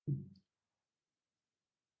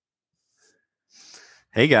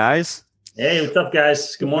Hey guys. Hey, what's up,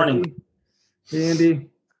 guys? Good Hey, morning. Ricky. Hey, Andy.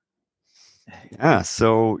 Yeah,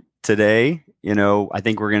 so today, I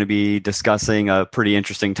think we're going to be discussing a pretty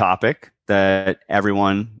interesting topic that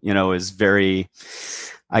everyone, is very,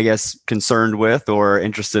 I guess, concerned with or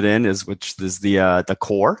interested in which is the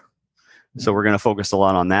core. So we're going to focus a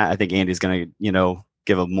lot on that. I think Andy's going to,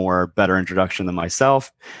 give a more better introduction than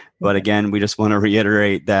myself. But again, we just want to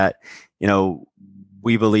reiterate that, you know,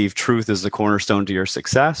 we believe truth is the cornerstone to your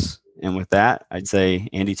success. And with that, I'd say,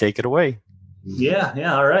 Andy, take it away.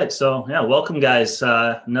 Yeah. All right. So, welcome, guys.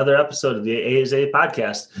 Another episode of the A is A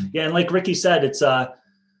podcast. Yeah, and like Ricky said, it's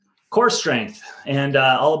core strength and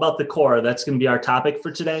all about the core. That's going to be our topic for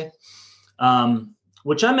today.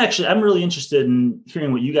 Which I'm really interested in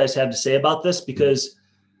hearing what you guys have to say about this, because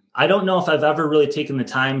I don't know if I've ever really taken the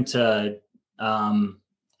time to,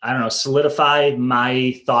 solidify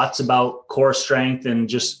my thoughts about core strength and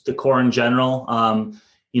just the core in general.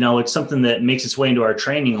 It's something that makes its way into our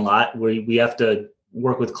training a lot, where we have to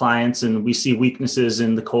work with clients and we see weaknesses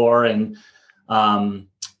in the core and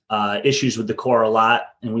issues with the core a lot.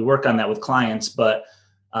 And we work on that with clients. But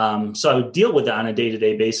so I would deal with it on a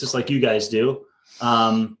day-to-day basis like you guys do.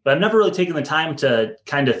 But I've never really taken the time to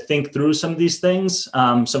kind of think through some of these things. So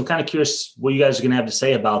I'm kind of curious what you guys are going to have to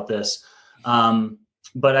say about this.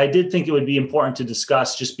 But I did think it would be important to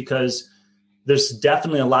discuss, just because there's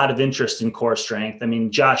definitely a lot of interest in core strength. I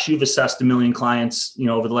mean, Josh, you've assessed 1 million clients,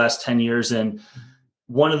 over the last 10 years. And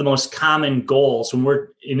one of the most common goals when we're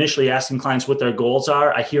initially asking clients what their goals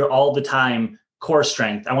are, I hear all the time, core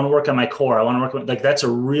strength. I want to work on my core. I want to work on, that's a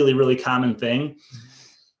really, really common thing.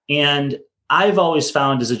 And I've always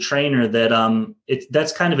found as a trainer that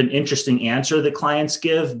that's kind of an interesting answer that clients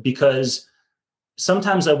give, because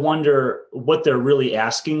sometimes I wonder what they're really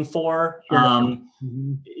asking for. Sure.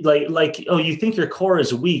 Like, oh, you think your core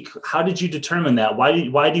is weak. How did you determine that? Why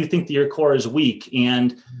do you think that your core is weak?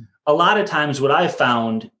 And a lot of times what I've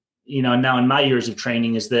found, now in my years of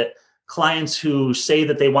training, is that clients who say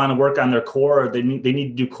that they want to work on their core, or they need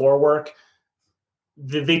to do core work,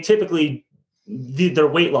 they typically, they're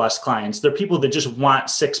weight loss clients. They're people that just want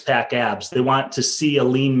 6-pack abs. They want to see a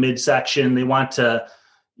lean midsection. They want to,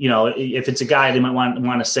 if it's a guy, they might want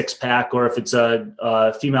a 6-pack, or if it's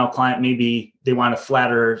a female client, maybe they want a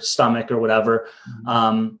flatter stomach or whatever.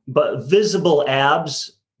 But visible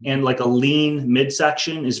abs and like a lean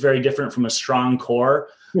midsection is very different from a strong core.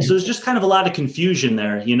 So there's just kind of a lot of confusion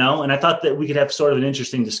there, and I thought that we could have sort of an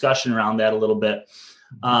interesting discussion around that a little bit.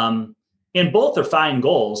 And both are fine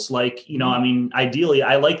goals. Like, ideally,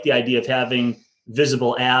 I like the idea of having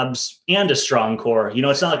visible abs and a strong core.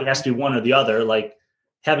 It's not like it has to be one or the other. Like,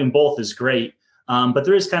 having both is great. But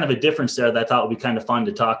there is kind of a difference there that I thought would be kind of fun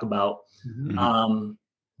to talk about.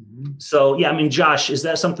 So, yeah, I mean, Josh, is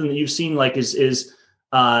that something that you've seen, like, is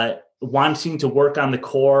wanting to work on the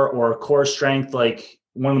core or core strength, like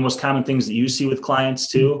one of the most common things that you see with clients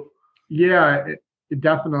too? Yeah,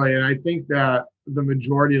 definitely. And I think that the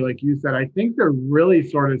majority, like you said, I think they're really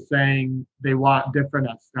sort of saying they want different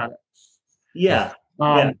aesthetics. Yeah.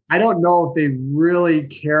 I don't know if they really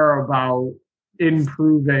care about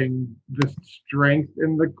improving the strength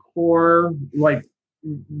in the core, like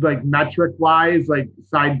metric wise, like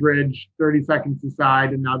side bridge 30 seconds to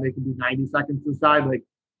side, and now they can do 90 seconds to side. Like,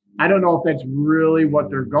 I don't know if that's really what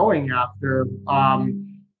they're going after.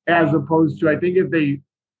 As opposed to, I think if they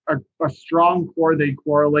a strong core, they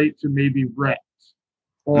correlate to maybe reps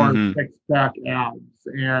or 6-pack abs.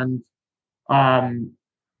 And we're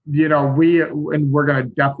going to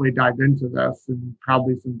definitely dive into this in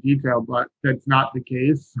probably some detail, but that's not the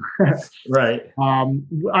case. Right.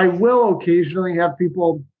 I will occasionally have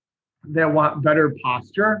people that want better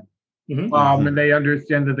posture, and they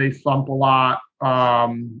understand that they slump a lot,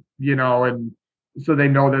 and so they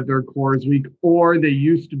know that their core is weak, or they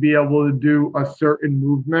used to be able to do a certain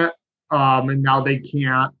movement, and now they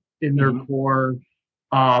can't in their core.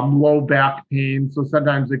 Low back pain. So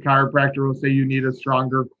sometimes the chiropractor will say you need a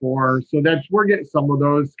stronger core. So we're getting some of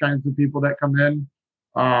those kinds of people that come in.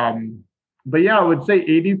 But yeah, I would say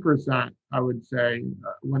 80%, I would say,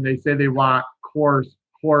 when they say they want core,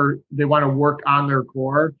 they want to work on their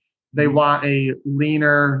core, they want a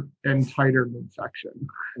leaner and tighter midsection.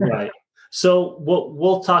 Right. So what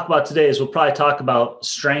we'll talk about today is we'll probably talk about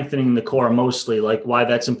strengthening the core mostly, like why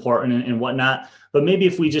that's important and whatnot. But maybe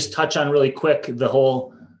if we just touch on really quick the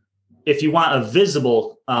whole, if you want a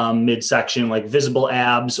visible midsection, like visible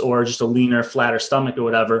abs or just a leaner, flatter stomach or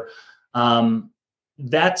whatever,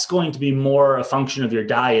 that's going to be more a function of your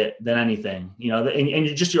diet than anything,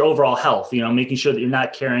 and just your overall health, making sure that you're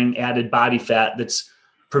not carrying added body fat that's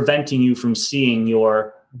preventing you from seeing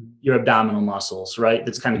your your abdominal muscles, right?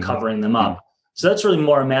 That's kind of covering them up. So that's really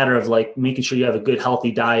more a matter of like making sure you have a good,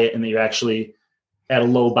 healthy diet and that you're actually at a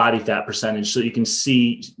low body fat percentage so you can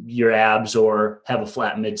see your abs or have a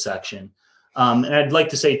flat midsection. And I'd like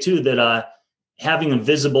to say too that having a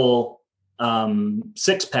visible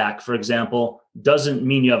six pack, for example, doesn't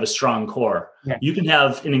mean you have a strong core. Yeah. You can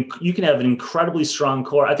have an incredibly strong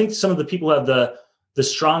core. I think some of the people who have the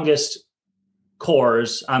strongest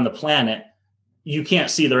cores on the planet, you can't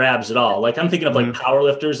see their abs at all. Like I'm thinking of like power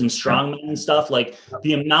lifters and strongmen and stuff. Like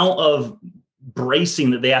the amount of bracing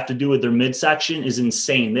that they have to do with their midsection is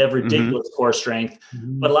insane. They have ridiculous core strength,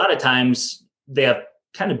 but a lot of times they have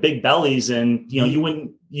kind of big bellies, and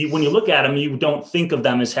when you look at them, you don't think of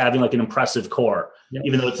them as having like an impressive core,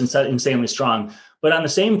 even though it's insanely strong. But on the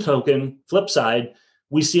same token, flip side,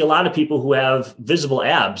 we see a lot of people who have visible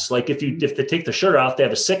abs. Like if they take the shirt off, they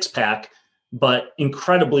have a six pack, but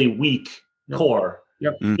incredibly weak core.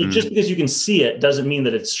 Just because you can see it doesn't mean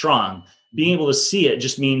that it's strong. Being able to see it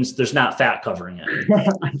just means there's not fat covering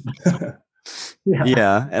it.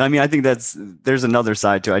 Yeah. And I mean, I think there's another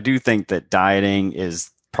side too. I do think that dieting is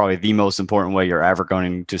probably the most important way you're ever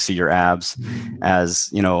going to see your abs,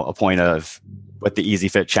 as, a point of with the Easy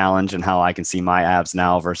Fit challenge and how I can see my abs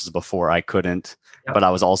now versus before I couldn't, but I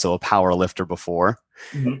was also a power lifter before.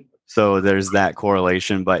 So there's that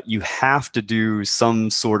correlation, but you have to do some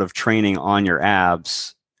sort of training on your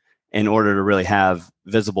abs in order to really have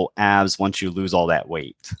visible abs once you lose all that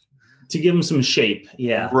weight. To give them some shape.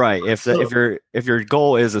 Yeah. Right. If your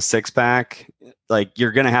goal is a six pack, like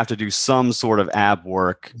you're going to have to do some sort of ab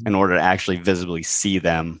work in order to actually visibly see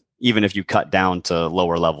them, even if you cut down to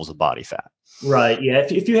lower levels of body fat. Right. Yeah.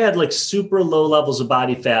 If you had like super low levels of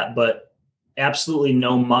body fat, but absolutely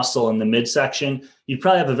no muscle in the midsection, you'd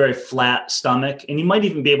probably have a very flat stomach, and you might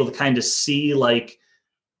even be able to kind of see like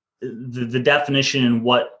the definition and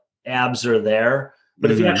what abs are there. But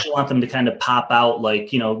if you actually want them to kind of pop out, like,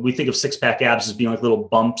 we think of six pack abs as being like little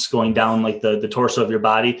bumps going down like the torso of your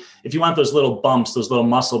body. If you want those little bumps, those little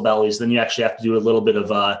muscle bellies, then you actually have to do a little bit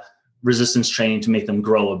of resistance training to make them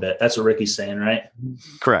grow a bit. That's what Ricky's saying, right?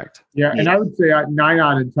 Correct. Yeah. And I would say 9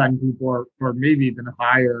 out of 10 people, or maybe even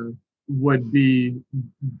higher, would be,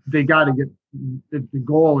 they got to get, if the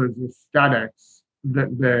goal is aesthetics,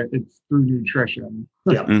 that it's through nutrition.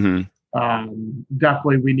 Yeah.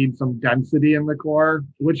 Definitely we need some density in the core,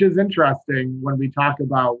 which is interesting when we talk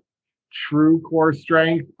about true core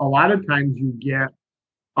strength. A lot of times you get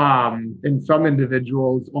in some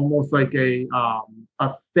individuals almost like a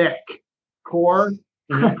thick core.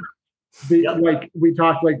 Like we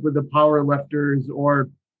talked like with the power lifters, or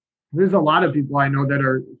there's a lot of people I know that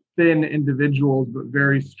are thin individuals but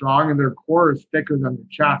very strong, and their core is thicker than the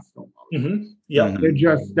chest almost. They're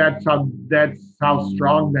just that's how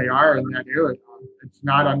strong they are in that area. It's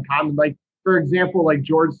not uncommon. Like for example, like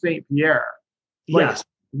George St. Pierre.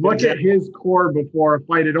 Look at his core before a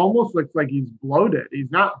fight. It almost looks like he's bloated.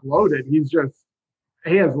 He's not bloated. He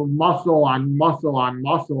has muscle on muscle on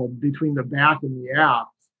muscle between the back and the abs.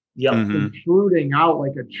 Protruding out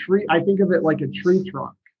like a tree. I think of it like a tree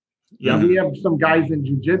trunk. We have some guys in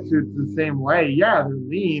jiu-jitsu, it's the same way. Yeah, they're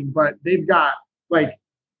lean, but they've got like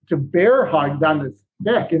to bear hug them is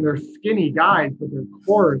thick, and they're skinny guys, but their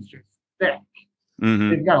core is just thick.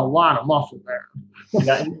 They've got a lot of muscle there.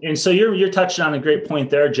 And so you're touching on a great point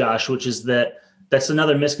there, Josh, which is that's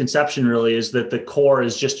another misconception really, is that the core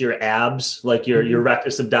is just your abs, like your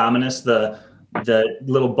rectus abdominis, the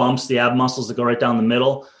little bumps, the ab muscles that go right down the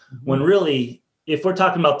middle. When really, if we're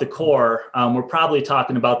talking about the core, we're probably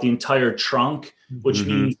talking about the entire trunk, which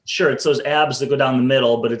means, sure, it's those abs that go down the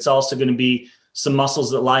middle, but it's also going to be some muscles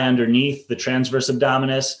that lie underneath the transverse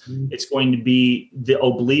abdominis. It's going to be the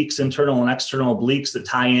obliques, internal and external obliques that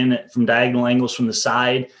tie in from diagonal angles from the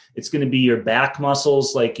side. It's going to be your back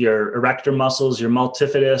muscles, like your erector muscles, your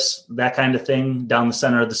multifidus, that kind of thing down the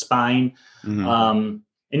center of the spine.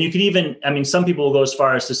 And you could even, some people will go as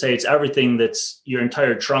far as to say it's everything that's your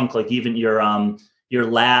entire trunk, like even your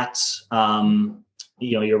lats,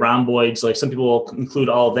 your rhomboids. Like some people will include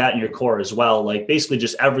all of that in your core as well, like basically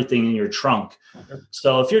just everything in your trunk.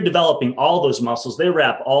 So if you're developing all those muscles, they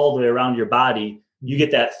wrap all the way around your body, you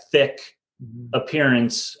get that thick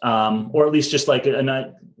appearance, or at least just like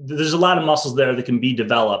there's a lot of muscles there that can be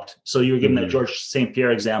developed. So you were giving that George St.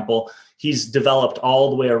 Pierre example. He's developed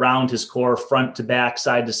all the way around his core, front to back,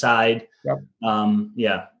 side to side.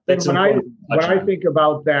 That's when I think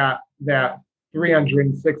about that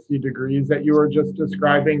 360 degrees that you were just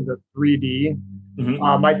describing, the 3D,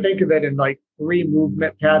 I think of it in like 3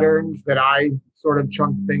 movement patterns that I sort of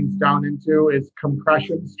chunk things down into. Is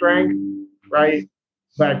compression strength, right?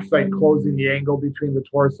 that's like closing the angle between the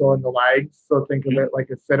torso and the legs. So think of it like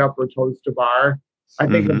a sit-up or toes to bar. I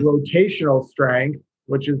think of rotational strength,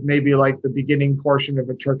 which is maybe like the beginning portion of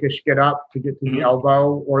a Turkish get-up to get to the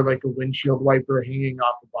elbow, or like a windshield wiper hanging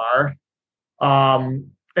off the bar.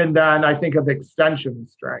 And then I think of extension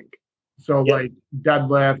strength. So like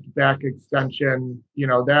deadlift, back extension,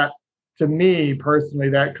 that to me personally,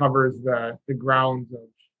 that covers the grounds of,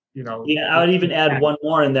 Yeah, I would even add one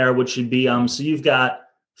more in there, which would be, so you've got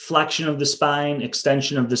flexion of the spine,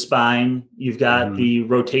 extension of the spine, you've got the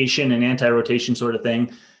rotation and anti-rotation sort of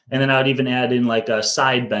thing. And then I would even add in like a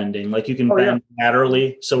side bending, like you can bend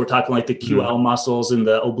laterally. So we're talking like the QL muscles and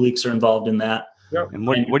the obliques are involved in that. Yep. And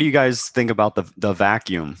what do you guys think about the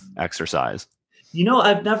vacuum exercise?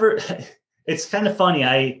 I've never, it's kind of funny.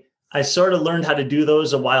 I sort of learned how to do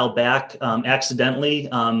those a while back, accidentally.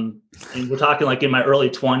 And we're talking like in my early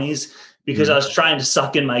 20s, because I was trying to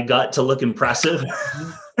suck in my gut to look impressive.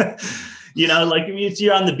 Like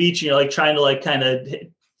you're on the beach and you're like trying to like kind of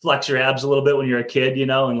flex your abs a little bit when you're a kid,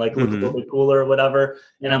 and like look a little bit cooler or whatever.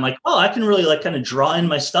 And I'm like, oh, I can really like kind of draw in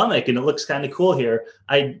my stomach and it looks kind of cool here.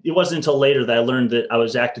 It wasn't until later that I learned that I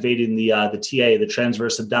was activating the TA, the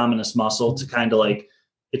transverse abdominis muscle, to kind of like,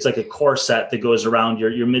 it's like a corset that goes around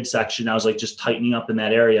your midsection. I was like just tightening up in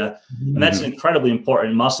that area. And that's an incredibly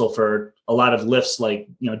important muscle for a lot of lifts, like,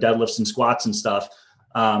 deadlifts and squats and stuff.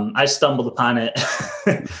 I stumbled upon it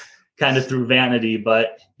kind of through vanity,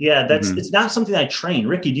 but yeah, it's not something I train.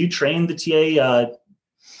 Ricky, do you train the TA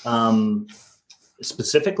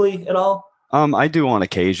specifically at all? I do on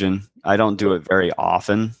occasion. I don't do it very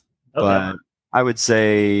often, but I would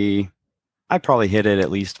say I probably hit it at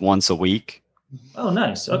least once a week. Oh,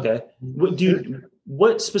 nice. Okay.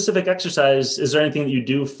 What specific exercise, is there anything that you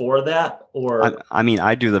do for that? Or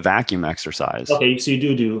I do the vacuum exercise. Okay, so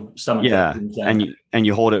you do stomach. Yeah, and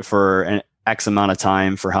you hold it for an X amount of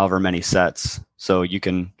time for however many sets. So you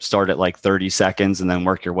can start at like 30 seconds and then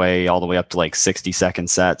work your way all the way up to like 60-second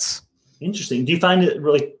sets. Interesting. Do you find it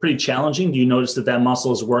really pretty challenging? Do you notice that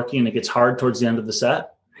muscle is working and it gets hard towards the end of the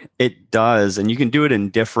set? It does. And you can do it in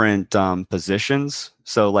different positions.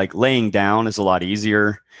 So like laying down is a lot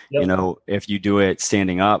easier. Yep. If you do it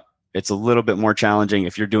standing up, it's a little bit more challenging.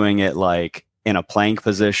 If you're doing it like in a plank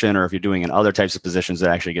position, or if you're doing in other types of positions, it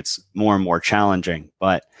actually gets more and more challenging.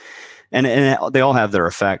 But and they all have their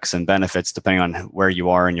effects and benefits depending on where you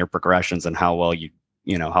are in your progressions and how well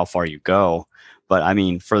how far you go. But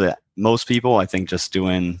for most people, I think just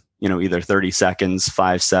doing, either 30 seconds,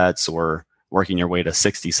 5 sets, or working your way to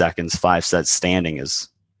 60 seconds, 5 sets standing is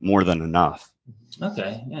more than enough.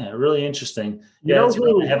 Okay. Yeah. Really interesting. Yeah. That's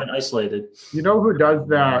what I haven't isolated. Who does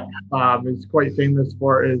that is quite famous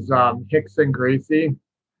for is Rickson Gracie.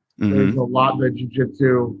 There's a lot of the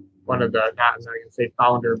jiu-jitsu, one of the, not I'm not going to say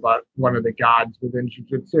founder, but one of the gods within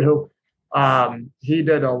jiu-jitsu. He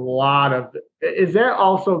did a lot of, is that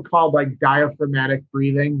also called like diaphragmatic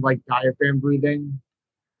breathing, like diaphragm breathing?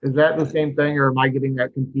 Is that the same thing, or am I getting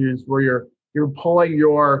that confused, where you're pulling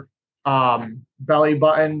your belly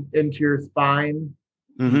button into your spine,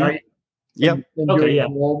 right? Yep. And doing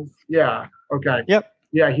holds. Yeah. Okay. Yep.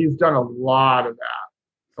 Yeah, he's done a lot of that.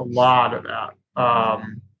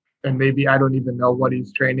 And maybe I don't even know what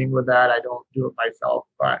he's training with that. I don't do it myself,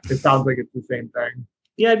 but it sounds like it's the same thing.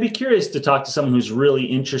 Yeah, I'd be curious to talk to someone who's really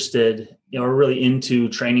interested, or really into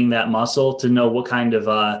training that muscle, to know what kind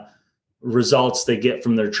of results they get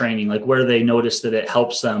from their training, like where they notice that it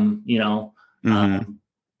helps them,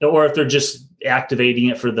 or if they're just activating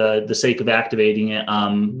it for the sake of activating it,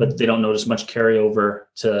 but they don't notice much carryover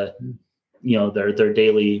to, their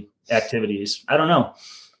daily activities. I don't know.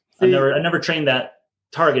 I never trained that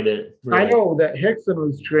targeted. Really. I know that Rickson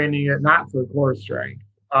was training it not for core strength.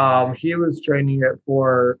 He was training it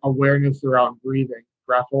for awareness around breathing,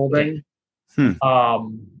 breath holding.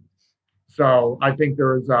 So I think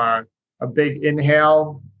there was a big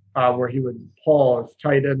inhale where he would pull as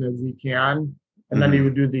tight in as he can. And then he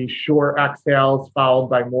would do these short exhales followed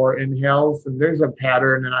by more inhales. And there's a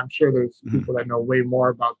pattern, and I'm sure there's people that know way more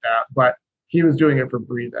about that. But he was doing it for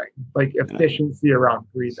breathing, like efficiency around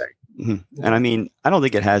breathing. And I don't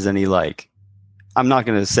think it has any I'm not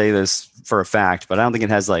going to say this for a fact, but I don't think it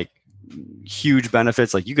has huge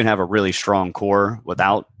benefits. Like you can have a really strong core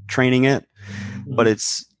without training it, but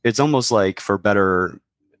it's almost like for better,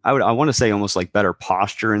 I want to say almost like better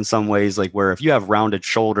posture in some ways, like where if you have rounded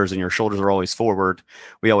shoulders and your shoulders are always forward,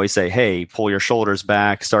 we always say, hey, pull your shoulders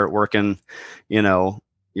back, start working, your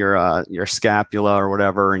scapula or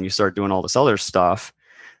whatever, and you start doing all this other stuff.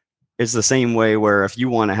 it's the same way where if you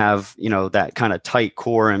want to have, that kind of tight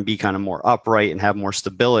core and be kind of more upright and have more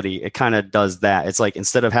stability, it kind of does that. It's like,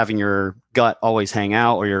 instead of having your gut always hang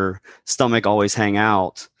out or your stomach always hang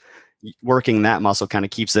out, working that muscle kind of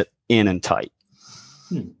keeps it in and tight.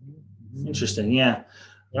 Interesting. Yeah.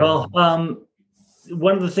 Well,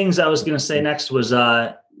 one of the things I was going to say next was,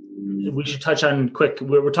 we should touch on quick.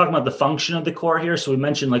 We're talking about the function of the core here. So we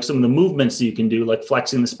mentioned like some of the movements that you can do, like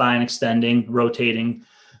flexing the spine, extending, rotating,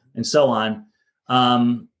 and so on.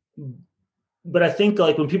 But I think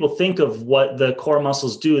like when people think of what the core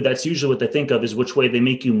muscles do, that's usually what they think of is which way they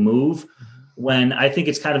make you move. When I think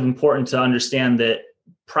it's kind of important to understand that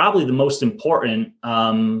probably the most important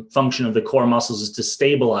function of the core muscles is to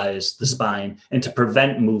stabilize the spine and to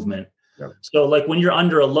prevent movement. Yep. So like when you're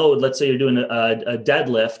under a load, let's say you're doing a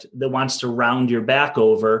deadlift that wants to round your back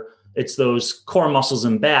over, it's those core muscles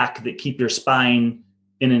in back that keep your spine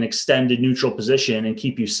in an extended neutral position and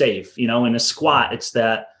keep you safe. In a squat, it's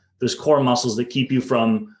those core muscles that keep you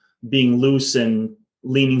from being loose and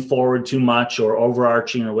leaning forward too much or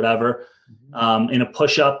overarching or whatever. In a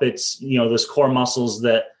push-up, it's, those core muscles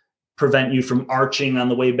that prevent you from arching on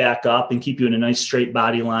the way back up and keep you in a nice straight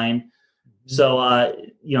body line. So,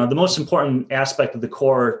 the most important aspect of the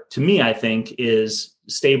core to me, I think, is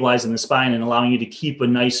stabilizing the spine and allowing you to keep a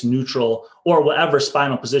nice neutral or whatever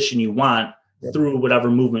spinal position you want through whatever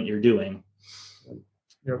movement you're doing.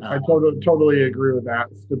 Yeah, I totally agree with that.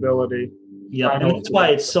 Stability. Yeah, and that's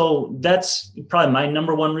why that's probably my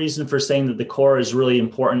number one reason for saying that the core is really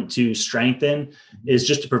important to strengthen, is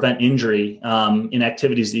just to prevent injury in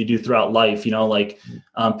activities that you do throughout life, like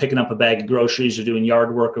picking up a bag of groceries or doing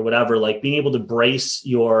yard work or whatever, like being able to brace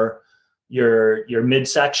your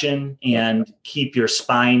midsection and keep your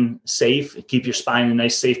spine safe, keep your spine in a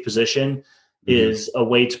nice, safe position is a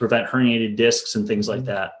way to prevent herniated discs and things like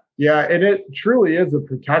that. Yeah, and it truly is a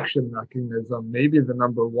protection mechanism, maybe the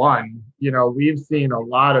number one. We've seen a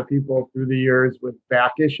lot of people through the years with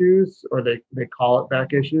back issues, or they call it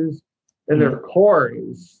back issues, and their core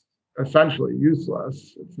is essentially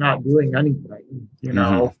useless. It's not doing anything,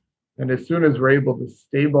 and as soon as we're able to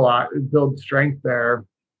stabilize, build strength there,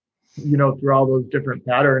 through all those different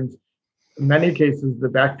patterns, in many cases, the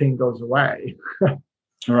back pain goes away.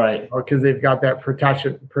 Right. Because they've got that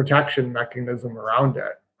protection mechanism around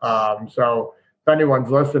it. So if anyone's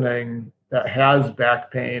listening that has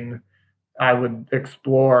back pain, I would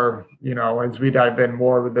explore, as we dive in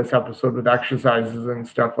more with this episode with exercises and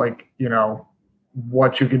stuff, like,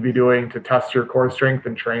 what you could be doing to test your core strength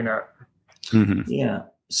and train it. Mm-hmm. Yeah.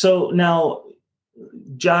 So now,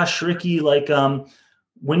 Josh, Ricky, like,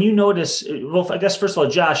 when you notice, well, I guess, first of all,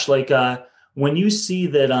 Josh, like, when you see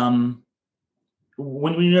that,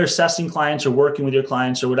 when you're assessing clients or working with your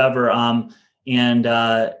clients or whatever, and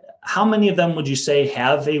how many of them would you say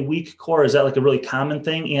have a weak core? Is that like a really common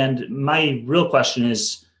thing? And my real question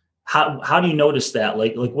is, how do you notice that?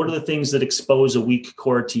 Like what are the things that expose a weak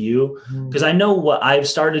core to you? Because I know what I've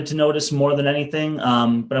started to notice more than anything,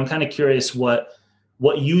 but I'm kind of curious what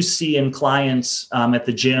you see in clients at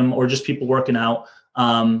the gym or just people working out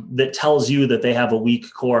that tells you that they have a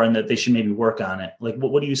weak core and that they should maybe work on it. Like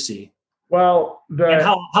what do you see? Well, and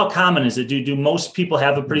how common is it? Do most people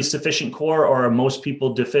have a pretty sufficient core, or are most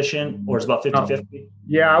people deficient, or is it about 50-50?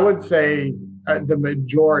 Yeah, I would say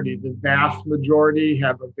the vast majority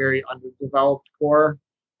have a very underdeveloped core.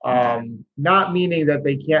 Not meaning that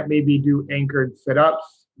they can't maybe do anchored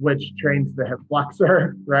sit-ups, which trains the hip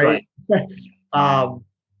flexor, right?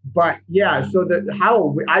 But yeah, so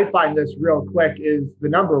how I find this real quick is the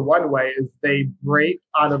number one way is they break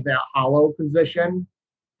out of that hollow position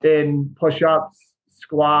in push-ups,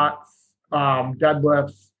 squats,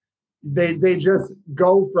 deadlifts. They just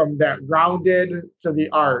go from that rounded to the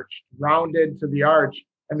arch,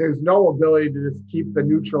 and there's no ability to just keep the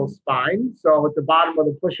neutral spine. So at the bottom of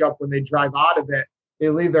the push-up, when they drive out of it, they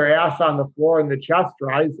leave their ass on the floor and the chest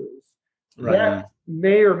rises. Right. That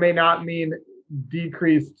may or may not mean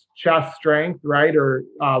decreased chest strength, right, or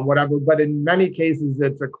whatever, but in many cases,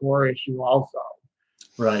 it's a core issue also.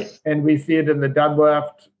 Right. And we see it in the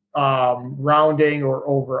deadlift, rounding or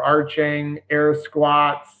overarching, air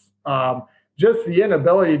squats, just the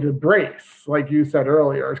inability to brace, like you said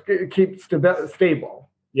earlier, keep stable.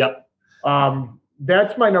 Yep.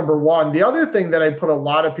 That's my number one. The other thing that I put a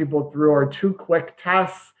lot of people through are 2 quick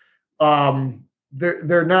tests.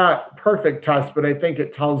 They're not perfect tests, but I think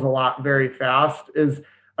it tells a lot very fast, is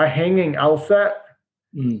a hanging L-set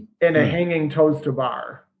and a hanging toes to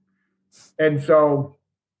bar. And so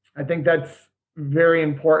I think that's very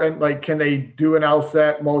important. Like, can they do an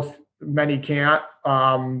L-set? Many can't.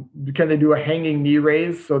 Can they do a hanging knee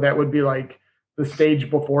raise? So that would be like the stage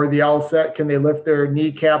before the L sit. Can they lift their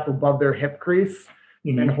kneecap above their hip crease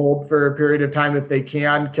and hold for a period of time if they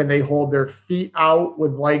can? Can they hold their feet out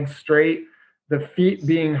with legs straight, the feet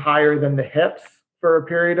being higher than the hips for a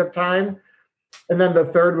period of time? And then the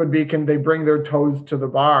third would be, can they bring their toes to the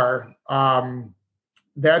bar?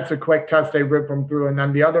 That's a quick test I rip them through. And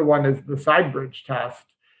then the other one is the side bridge test.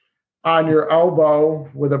 On your elbow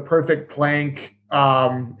with a perfect plank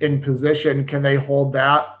in position, can they hold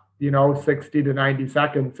that, 60 to 90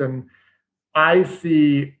 seconds? And I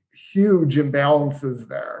see huge imbalances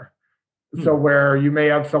there. So where you may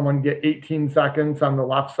have someone get 18 seconds on the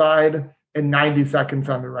left side and 90 seconds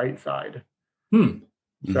on the right side.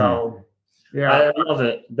 So, yeah. I love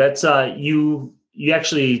it. That's you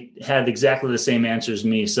actually had exactly the same answer as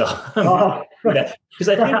me. So, because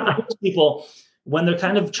I think most people, when they're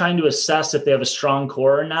kind of trying to assess if they have a strong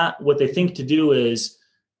core or not, what they think to do is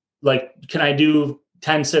like, can I do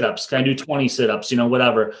 10 sit-ups? Can I do 20 sit-ups?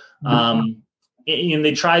 Whatever. And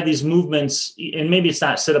they try these movements, and maybe it's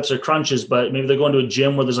not sit-ups or crunches, but maybe they're going to a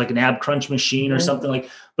gym where there's like an ab crunch machine or something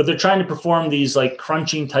but they're trying to perform these like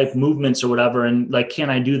crunching type movements or whatever. And like, can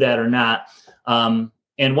I do that or not?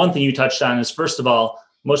 And one thing you touched on is, first of all,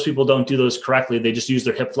 most people don't do those correctly. They just use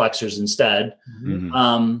their hip flexors instead.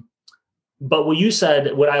 But what you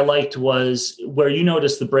said, what I liked was where you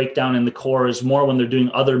noticed the breakdown in the core is more when they're doing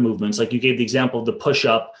other movements. Like you gave the example of the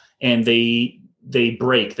push-up, and they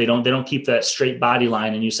break. They don't keep that straight body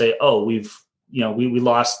line. And you say, oh, we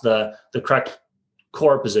lost the correct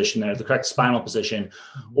core position there, the correct spinal position.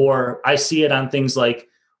 Or I see it on things like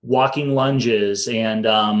walking lunges and,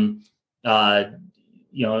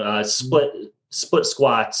 split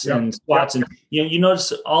squats and squats. And, you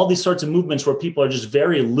notice all these sorts of movements where people are just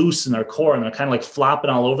very loose in their core and they're kind of like flopping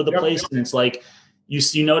all over the place. And it's like,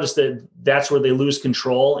 you notice that that's where they lose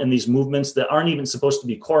control in these movements that aren't even supposed to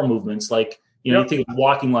be core movements. Like, you think of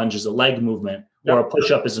walking lunge as a leg movement or a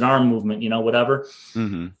push-up as an arm movement, whatever.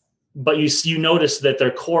 But you notice that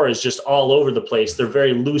their core is just all over the place. They're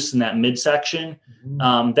very loose in that midsection.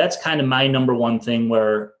 That's kind of my number one thing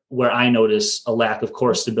where I notice a lack of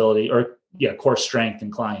core stability or core strength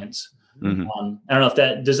in clients. I don't know if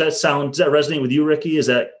does that resonate with you, Ricky? Is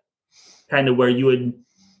that kind of where you would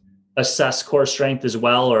assess core strength as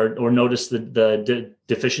well, or notice the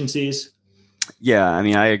deficiencies? Yeah,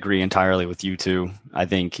 I agree entirely with you too.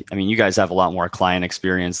 You guys have a lot more client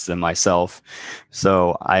experience than myself.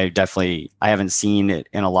 So I haven't seen it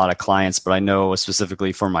in a lot of clients, but I know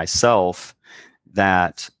specifically for myself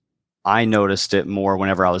that I noticed it more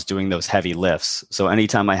whenever I was doing those heavy lifts. So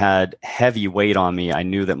anytime I had heavy weight on me, I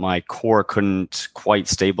knew that my core couldn't quite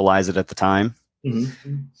stabilize it at the time.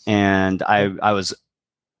 And I was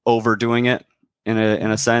overdoing it in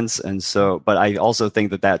a sense. And so, but I also think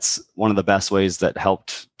that that's one of the best ways that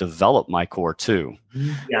helped develop my core too,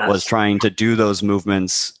 was trying to do those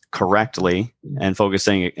movements correctly and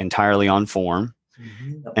focusing entirely on form.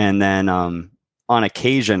 And then, on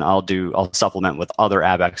occasion, I'll supplement with other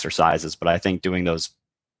ab exercises, but I think doing those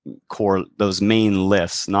main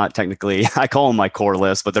lifts, not technically, I call them my core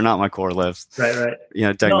lifts, but they're not my core lifts. Right.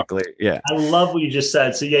 Technically. I love what you just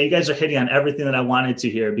said. So you guys are hitting on everything that I wanted to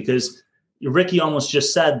hear, because Ricky almost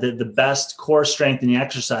just said that the best core strengthening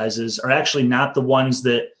exercises are actually not the ones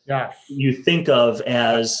that you think of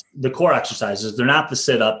as the core exercises. They're not the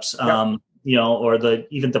sit-ups, or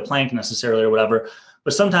even the plank necessarily or whatever,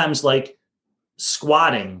 but sometimes like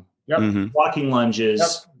squatting, walking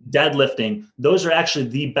lunges, deadlifting, those are actually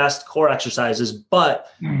the best core exercises, but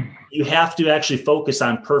you have to actually focus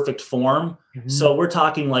on perfect form. So we're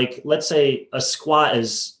talking like, let's say a squat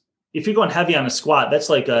is, if you're going heavy on a squat, that's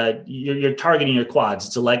like you're targeting your quads.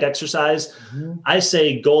 It's a leg exercise. I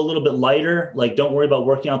say go a little bit lighter. Like, don't worry about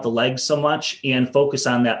working out the legs so much and focus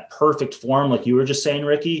on that perfect form. Like you were just saying,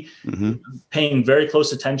 Ricky, paying very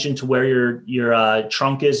close attention to where your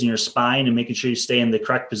trunk is and your spine and making sure you stay in the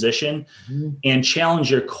correct position and challenge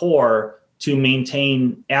your core to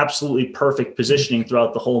maintain absolutely perfect positioning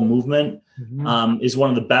throughout the whole movement is one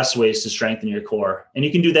of the best ways to strengthen your core. And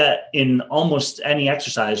you can do that in almost any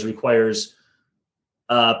exercise requires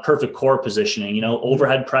perfect core positioning,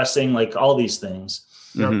 overhead pressing, like all these things.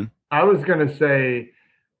 I was going to say,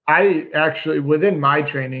 I actually, within my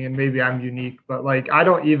training, and maybe I'm unique, but like, I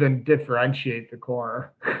don't even differentiate the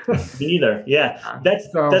core. Me either. Yeah. That's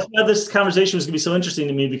why this conversation was going to be so interesting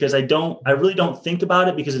to me, because I really don't think about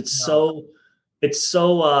it, because it's so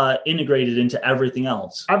integrated into everything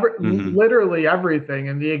else. Literally everything.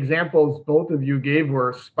 And the examples both of you gave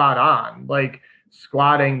were spot on, like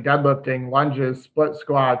squatting, deadlifting, lunges, split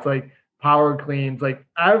squats. Like power cleans, like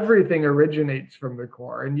everything originates from the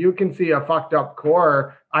core. And you can see a fucked up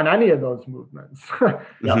core on any of those movements.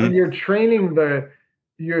 And you're training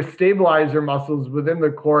your stabilizer muscles within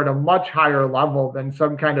the core at a much higher level than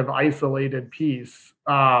some kind of isolated piece,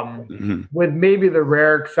 with maybe the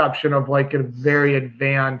rare exception of like a very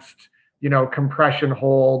advanced, compression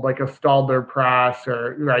hold, like a Stalder press,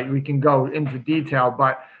 or right. We can go into detail,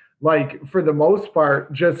 but like for the most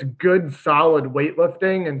part, just good solid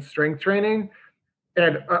weightlifting and strength training,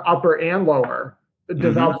 and upper and lower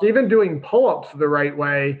develops. Even doing pull-ups the right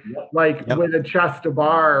way, with a chest to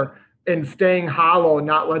bar, and staying hollow,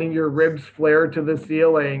 not letting your ribs flare to the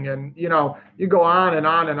ceiling. And, you go on and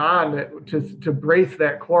on and on to brace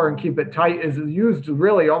that core and keep it tight is used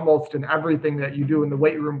really almost in everything that you do in the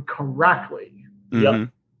weight room correctly.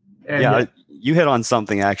 And you hit on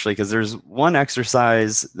something actually, because there's one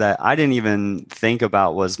exercise that I didn't even think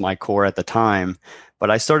about was my core at the time,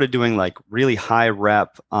 but I started doing like really high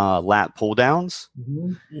rep lat pull downs.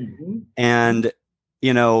 And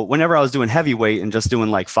whenever I was doing heavyweight and just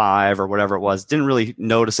doing like 5 or whatever it was, didn't really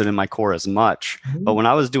notice it in my core as much. But when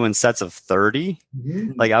I was doing sets of 30,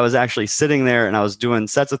 like I was actually sitting there and I was doing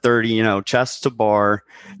sets of 30, chest to bar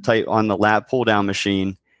tight on the lat pull down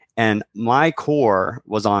machine. And my core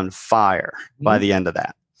was on fire by the end of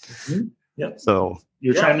that. So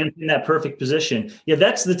you're trying to maintain that perfect position. Yeah,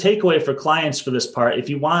 that's the takeaway for clients for this part. If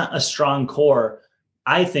you want a strong core,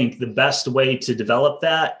 I think the best way to develop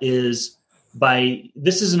that is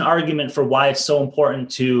this is an argument for why it's so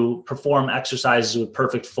important to perform exercises with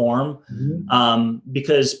perfect form,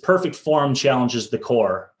 because perfect form challenges the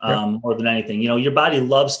core more than anything. Your body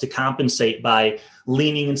loves to compensate by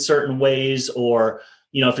leaning in certain ways, or,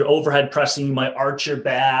 if you're overhead pressing, you might arch your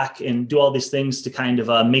back and do all these things to kind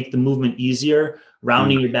of make the movement easier,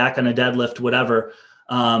 rounding your back on a deadlift, whatever.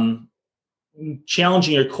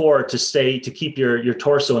 Challenging your core to keep your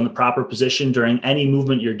torso in the proper position during any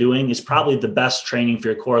movement you're doing is probably the best training for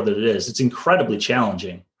your core that it is. It's incredibly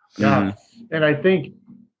challenging. Yeah. And I think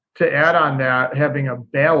to add on that, having a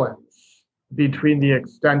balance between the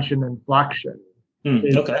extension and flexion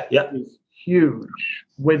is huge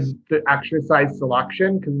with the exercise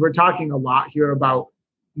selection, because we're talking a lot here about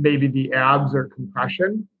maybe the abs or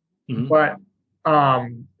compression, but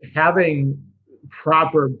having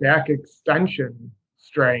proper back extension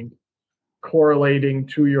strength correlating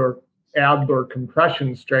to your ab or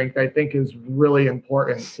compression strength, I think is really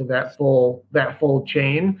important to that full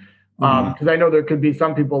chain. Because I know there could be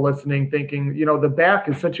some people listening thinking, the back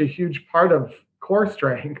is such a huge part of core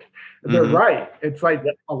strength. They're right. It's like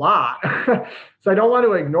a lot. So I don't want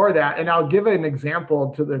to ignore that. And I'll give an example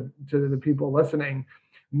to the people listening.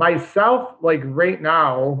 Myself, like right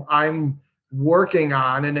now, I'm working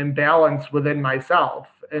on an imbalance within myself.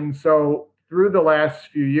 And so through the last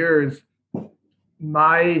few years,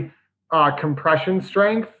 my compression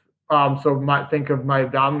strength, think of my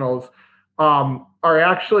abdominals, are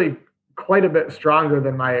actually quite a bit stronger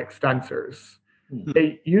than my extensors.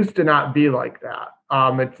 They used to not be like that.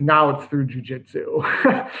 It's through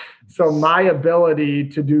jujitsu. So my ability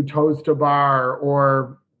to do toes to bar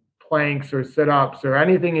or planks or sit-ups or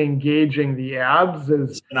anything engaging the abs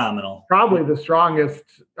is phenomenal. Probably the strongest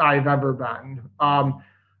I've ever been.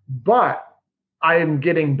 But I am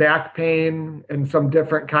getting back pain and some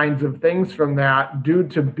different kinds of things from that due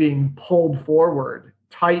to being pulled forward,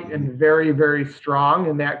 tight and very, very strong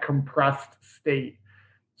in that compressed state.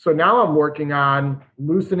 So now I'm working on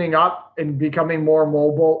loosening up and becoming more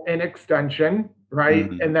mobile in extension, right?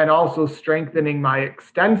 And then also strengthening my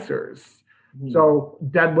extensors. So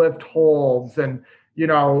deadlift holds and,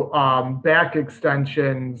 back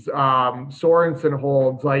extensions, Sorensen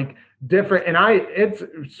holds, like different. And it's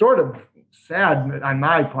sort of sad on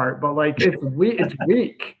my part, but like it's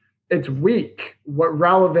weak. It's weak. What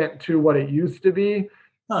relevant to what it used to be,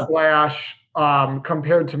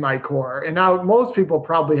 compared to my core. And now most people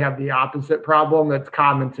probably have the opposite problem. That's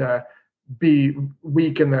common to be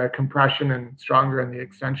weak in the compression and stronger in the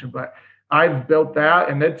extension. But I've built that,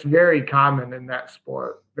 and it's very common in that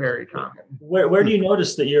sport. Very common. Where do you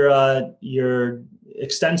notice that your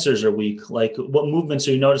extensors are weak? Like, what movements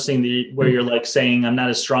are you noticing where you're like saying, I'm not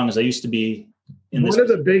as strong as I used to be? One of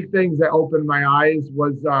the big things that opened my eyes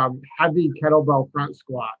was heavy kettlebell front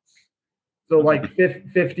squats. So like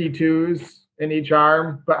 52s in each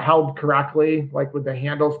arm, but held correctly, like with the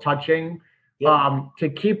handles touching. To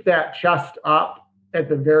keep that chest up at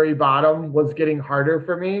the very bottom was getting harder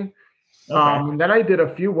for me. And then I did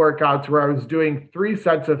a few workouts where I was doing 3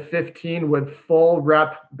 sets of 15 with full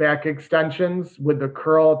rep back extensions with the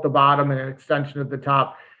curl at the bottom and an extension at the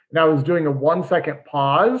top. And I was doing a 1-second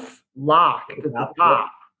pause lock at the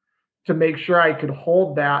top. to make sure I could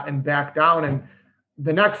hold that and back down. And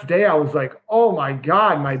the next day I was like, oh my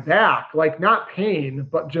God, my back, like not pain,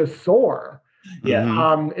 but just sore.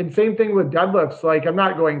 Yeah. And same thing with deadlifts. Like I'm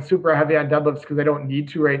not going super heavy on deadlifts because I don't need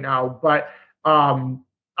to right now, but I'm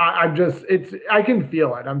just, I can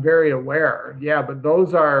feel it. I'm very aware. Yeah. But it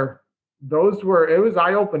was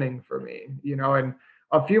eye-opening for me, and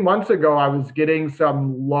a few months ago, I was getting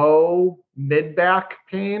some low mid-back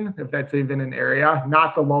pain, if that's even an area,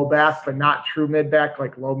 not the low back, but not true mid-back,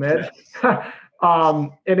 like low mid.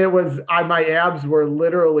 And it was, my abs were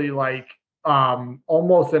literally like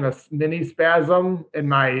almost in a mini spasm in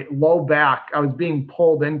my low back. I was being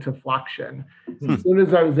pulled into flexion. As soon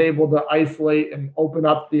as I was able to isolate and open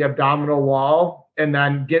up the abdominal wall and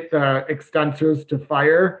then get the extensors to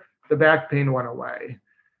fire, the back pain went away.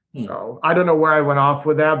 So I don't know where I went off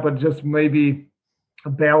with that, but just maybe a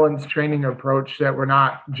balanced training approach that we're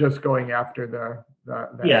not just going after the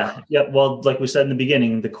Yeah. Well, like we said in the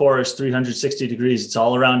beginning, the core is 360 degrees. It's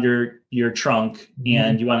all around your trunk,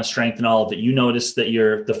 and you want to strengthen all of it. You noticed that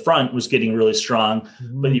the front was getting really strong,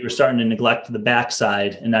 but you were starting to neglect the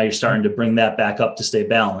backside, and now you're starting to bring that back up to stay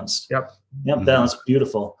balanced. Yep. Balanced.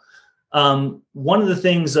 Beautiful. One of the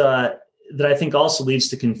things that I think also leads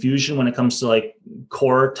to confusion when it comes to like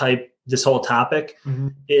core type, this whole topic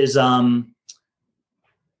is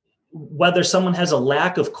whether someone has a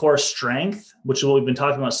lack of core strength, which is what we've been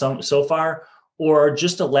talking about so far, or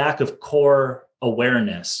just a lack of core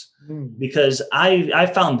awareness. Because I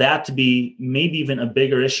found that to be maybe even a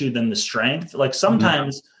bigger issue than the strength. Like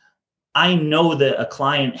sometimes I know that a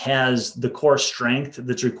client has the core strength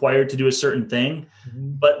that's required to do a certain thing,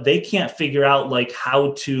 but they can't figure out like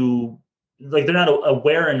how to, like they're not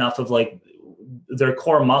aware enough of like their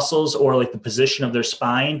core muscles or like the position of their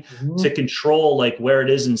spine to control like where it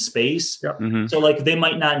is in space. So like they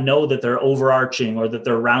might not know that they're overarching or that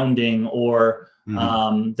they're rounding or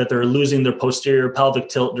that they're losing their posterior pelvic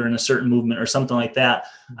tilt during a certain movement or something like that.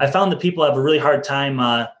 I found that people have a really hard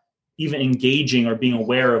time even engaging or being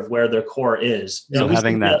aware of where their core is. So we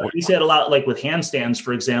see it a lot, like with handstands,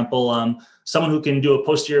 for example, someone who can do a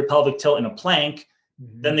posterior pelvic tilt in a plank,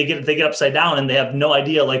 then they get upside down and they have no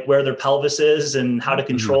idea like where their pelvis is and how to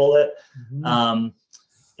control it. I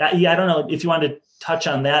don't know if you want to touch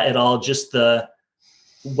on that at all, just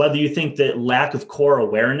whether you think that lack of core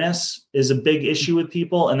awareness is a big issue with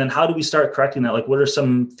people. And then how do we start correcting that? Like what are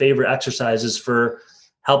some favorite exercises for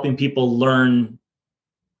helping people learn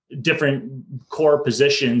different core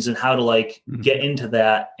positions and how to like get into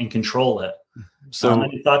that and control it? So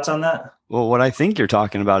any thoughts on that? Well, what I think you're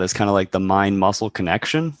talking about is kind of like the mind muscle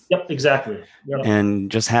connection. Yep, exactly. Yep. And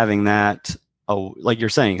just having that, like you're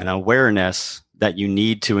saying, an awareness that you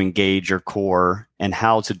need to engage your core and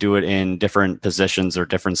how to do it in different positions or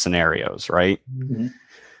different scenarios, right?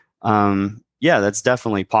 Yeah, that's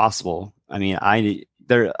definitely possible. I mean, I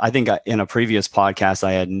think in a previous podcast,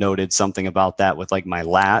 I had noted something about that with like my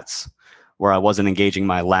lats, where I wasn't engaging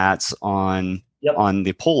my lats on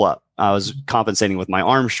the pull-up. I was compensating with my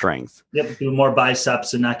arm strength. Doing more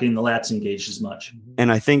biceps and not getting the lats engaged as much.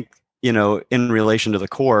 And I think, in relation to the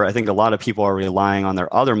core, I think a lot of people are relying on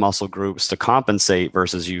their other muscle groups to compensate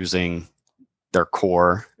versus using their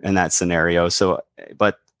core in that scenario. So,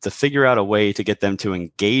 but to figure out a way to get them to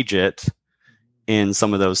engage it in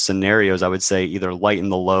some of those scenarios, I would say either lighten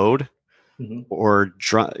the load or,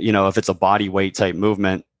 if it's a body weight type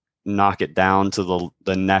movement, knock it down to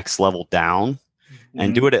the next level down.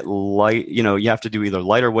 And do it at light, you have to do either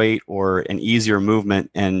lighter weight or an easier movement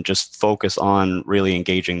and just focus on really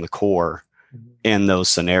engaging the core in those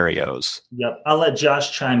scenarios. Yep. I'll let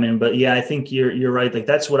Josh chime in, but yeah, I think you're right. Like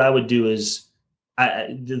that's what I would do is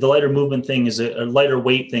the lighter movement thing is a lighter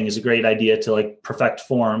weight thing is a great idea to like perfect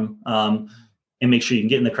form and make sure you can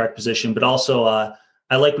get in the correct position. But also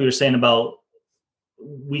I like what you were saying about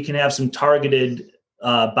we can have some targeted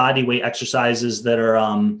body weight exercises that are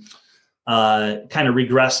kind of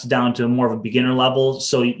regressed down to more of a beginner level.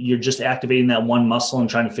 So you're just activating that one muscle and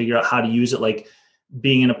trying to figure out how to use it, like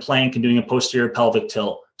being in a plank and doing a posterior pelvic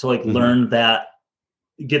tilt to like learn that,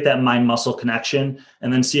 get that mind muscle connection,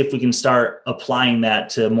 and then see if we can start applying that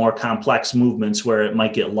to more complex movements where it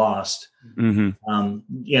might get lost.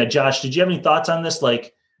 Josh, did you have any thoughts on this?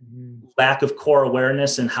 Like lack of core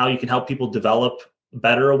awareness and how you can help people develop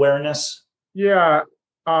better awareness?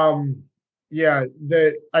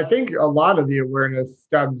 I think a lot of the awareness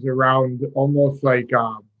stems around almost like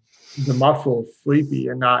the muscles sleepy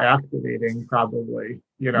and not activating probably,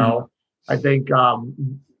 I think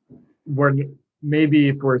maybe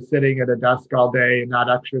if we're sitting at a desk all day and not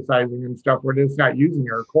exercising and stuff, we're just not using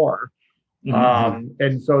our core.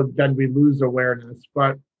 And so then we lose awareness.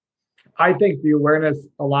 But I think the awareness,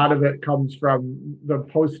 a lot of it comes from the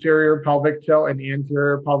posterior pelvic tilt and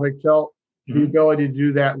anterior pelvic tilt, the ability to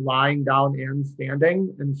do that lying down and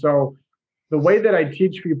standing. And so the way that I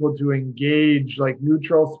teach people to engage like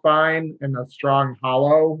neutral spine and a strong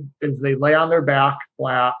hollow is they lay on their back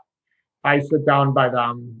flat. I sit down by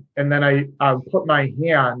them, and then I put my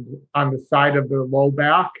hand on the side of their low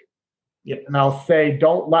back. Yep. And I'll say,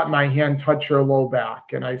 don't let my hand touch your low back.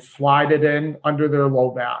 And I slide it in under their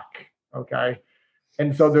low back. Okay.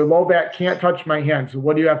 And so their low back can't touch my hand. So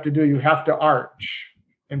what do you have to do? You have to arch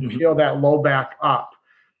and peel that low back up.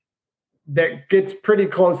 That gets pretty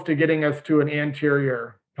close to getting us to an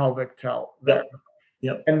anterior pelvic tilt.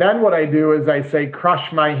 Yep. And then what I do is I say,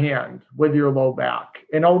 crush my hand with your low back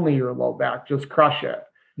and only your low back, just crush it.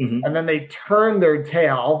 And then they turn their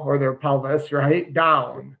tail or their pelvis, right,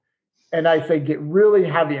 down. And I say, get really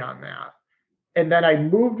heavy on that. And then I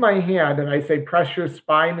move my hand and I say, press your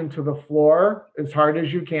spine into the floor as hard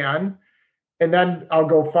as you can. And then I'll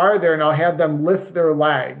go farther and I'll have them lift their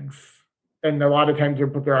legs. And a lot of times they'll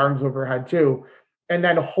put their arms overhead too. And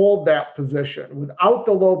then hold that position without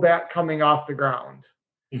the low back coming off the ground.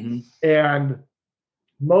 And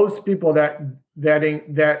most people that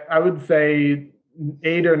I would say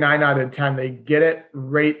 8 or 9 out of 10, they get it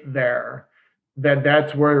right there.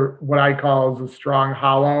 That's where what I call is a strong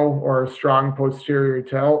hollow or a strong posterior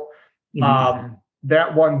tilt.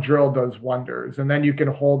 That one drill does wonders. And then you can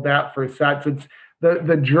hold that for sets. It's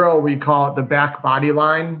the drill, we call it the back body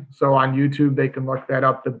line. So on YouTube, they can look that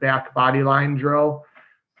up, the back body line drill.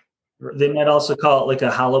 They might also call it like a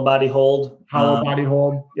hollow body hold. Hollow body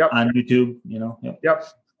hold. Yep. On YouTube,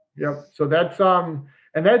 Yep. So that's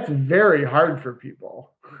and that's very hard for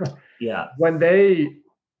people. Yeah. When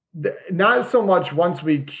not so much once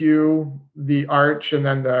we cue the arch and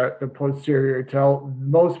then the posterior tilt,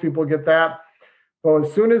 most people get that. But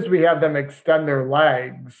as soon as we have them extend their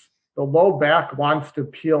legs, the low back wants to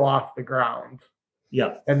peel off the ground.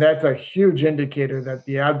 Yeah. And that's a huge indicator that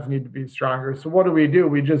the abs need to be stronger. So what do?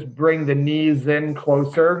 We just bring the knees in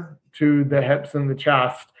closer to the hips and the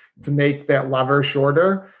chest to make that lever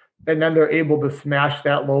shorter. And then they're able to smash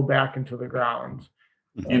that low back into the ground.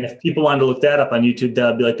 And if people wanted to look that up on YouTube, that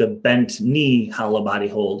would be like a bent knee hollow body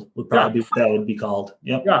hold would probably be what that would be called.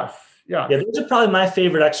 Yep. Yes. Yeah. Yeah. Those are probably my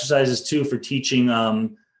favorite exercises too for teaching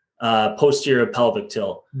posterior pelvic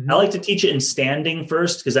tilt. I like to teach it in standing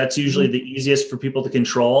first because that's usually the easiest for people to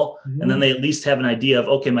control. And then they at least have an idea of,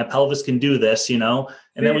 okay, my pelvis can do this, and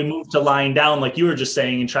then we move to lying down like you were just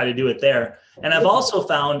saying and try to do it there. And I've also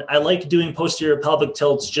found I like doing posterior pelvic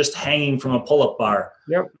tilts just hanging from a pull-up bar.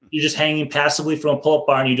 Yep. You're just hanging passively from a pull-up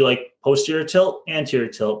bar and you do like posterior tilt, anterior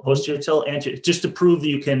tilt, posterior tilt, anterior, just to prove that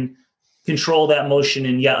you can control that motion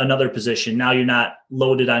in yet another position. Now you're not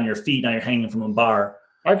loaded on your feet. Now you're hanging from a bar.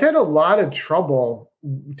 I've had a lot of trouble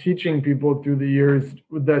teaching people through the years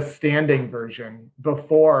with the standing version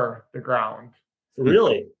before the ground.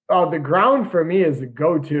 Really? Oh, the ground for me is a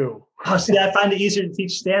go-to. Oh, see, I find it easier to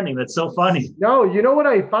teach standing. That's so funny. No, you know what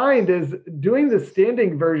I find is doing the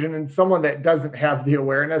standing version in someone that doesn't have the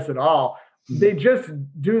awareness at all, they just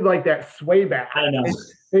do like that sway back. I know.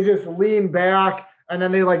 They just lean back and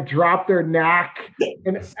then they like drop their neck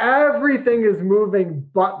and everything is moving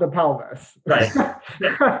but the pelvis. Right.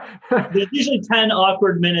 There's usually 10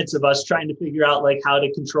 awkward minutes of us trying to figure out like how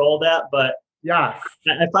to control that. But yes,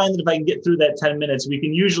 I find that if I can get through that 10 minutes, we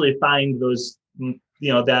can usually find those,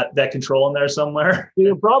 that control in there somewhere.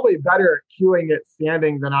 You're probably better at cueing it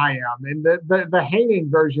standing than I am. And the hanging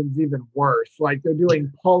version's even worse. Like they're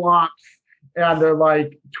doing pull-ups and they're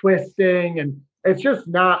like twisting and it's just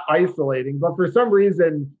not isolating. But for some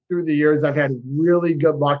reason through the years, I've had really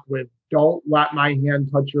good luck with don't let my hand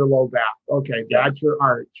touch your low back. Okay, that's your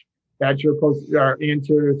arch. That's your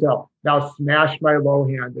anterior tilt. Now smash my low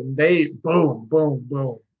hand and they boom, boom,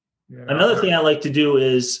 boom. Another thing I like to do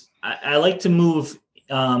is I like to move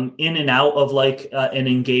in and out of like an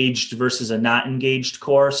engaged versus a not engaged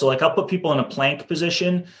core. So like I'll put people in a plank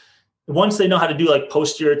position. Once they know how to do like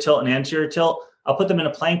posterior tilt and anterior tilt, I'll put them in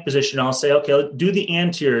a plank position. And I'll say, okay, do the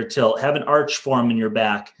anterior tilt, have an arch form in your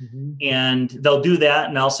back. And they'll do that.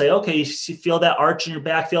 And I'll say, okay, you feel that arch in your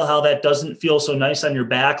back, feel how that doesn't feel so nice on your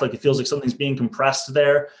back. Like it feels like something's being compressed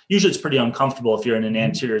there. Usually it's pretty uncomfortable if you're in an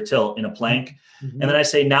anterior tilt in a plank. And then I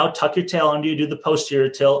say, now tuck your tail under you, do the posterior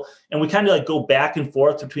tilt. And we kind of like go back and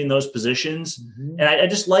forth between those positions. And I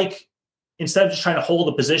just like, instead of just trying to hold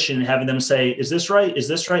a position and having them say, is this right? Is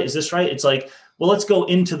this right? Is this right? It's like, well, let's go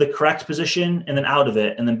into the correct position and then out of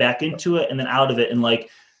it and then back into it and then out of it. And like,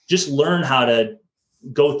 just learn how to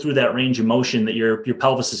go through that range of motion that your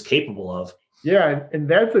pelvis is capable of. Yeah. And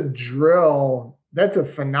that's a drill that's a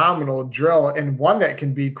phenomenal drill, and one that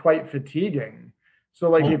can be quite fatiguing. So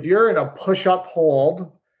like if you're in a push-up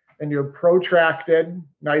hold and you're protracted,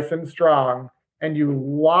 nice and strong, and you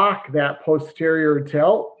lock that posterior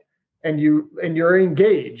tilt and you're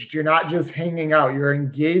engaged, you're not just hanging out, you're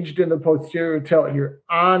engaged in the posterior tilt and you're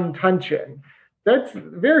on tension. That's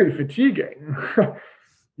very fatiguing,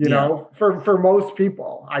 you know, for most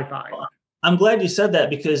people, I find. I'm glad you said that,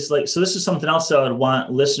 because so this is something else that I would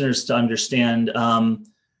want listeners to understand.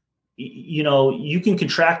 You know, you can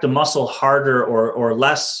contract a muscle harder or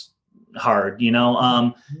less hard, you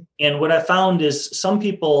know, and what I found is some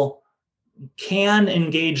people can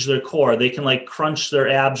engage their core. They can like crunch their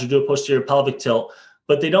abs or do a posterior pelvic tilt,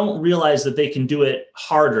 but they don't realize that they can do it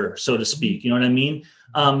harder, so to speak. You know what I mean?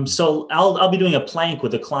 So I'll be doing a plank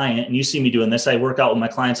with a client, and you see me doing this. I work out with my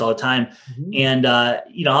clients all the time. And,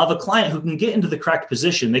 you know, I'll have a client who can get into the correct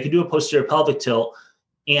position. They can do a posterior pelvic tilt,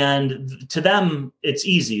 and to them, it's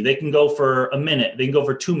easy. They can go for a minute, they can go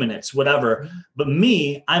for 2 minutes, whatever. But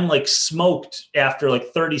me, I'm like smoked after like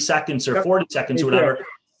 30 seconds or 40 seconds or whatever.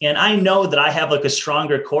 And I know that I have like a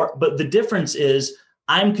stronger core, but the difference is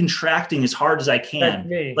I'm contracting as hard as I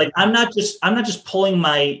can. Like I'm not just pulling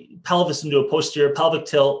my pelvis into a posterior pelvic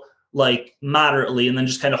tilt like moderately and then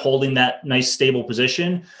just kind of holding that nice stable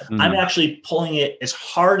position. I'm actually pulling it as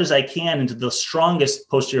hard as I can into the strongest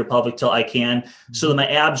posterior pelvic tilt I can, so that my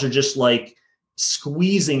abs are just like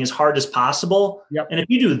squeezing as hard as possible. And if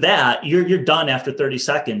you do that, you're done after 30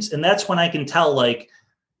 seconds. And that's when I can tell, like,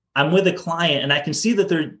 I'm with a client and I can see that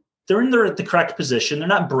they're in the correct position. They're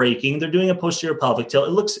not breaking. They're doing a posterior pelvic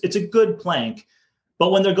tilt. It's a good plank.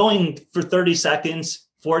 But when they're going for 30 seconds,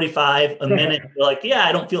 45, a minute, they're like, yeah,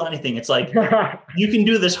 I don't feel anything. It's like, you can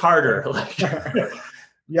do this harder. Like,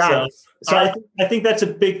 So I think that's a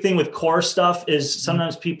big thing with core stuff is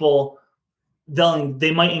sometimes people,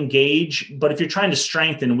 they might engage, but if you're trying to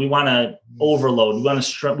strengthen, we want to overload.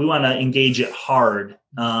 We want to engage it hard.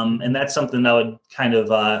 And that's something I would kind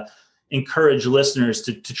of encourage listeners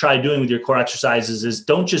to try doing with your core exercises is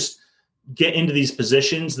don't just get into these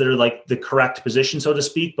positions that are like the correct position, so to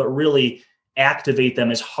speak, but really activate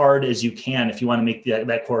them as hard as you can if you want to make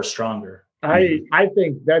that core stronger. I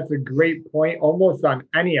think that's a great point, almost on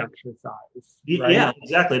any exercise. Right? Yeah,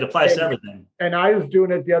 exactly. It applies to everything. And I was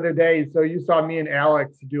doing it the other day. So you saw me and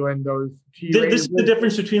Alex doing those T-raises. This is the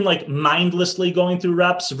difference between like mindlessly going through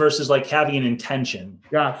reps versus like having an intention.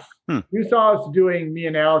 Yes. You saw us doing, me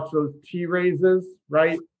and Alex, those T-raises,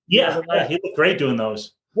 right? Yeah, he looked great doing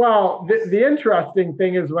those. Well, the interesting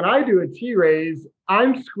thing is when I do a T-raise,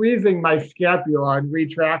 I'm squeezing my scapula and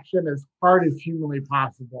retraction as hard as humanly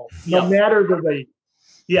possible, no matter the weight.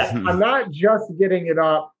 Yeah. I'm not just getting it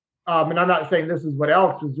up, and I'm not saying this is what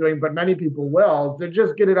Alex was doing, but many people will, to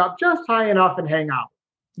just get it up just high enough and hang out.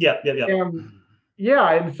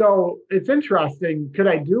 And so it's interesting. Could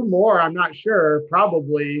I do more? I'm not sure.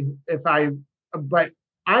 Probably but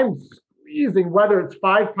I'm squeezing, whether it's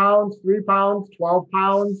 5 pounds, 3 pounds, 12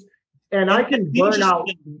 pounds, and I can burn out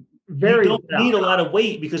very fast. You don't need a lot of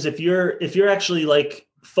weight, because if you're actually like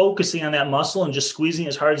focusing on that muscle and just squeezing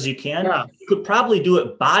as hard as you can, you could probably do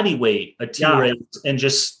it body weight, a T-raise, and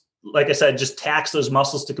just, like I said, just tax those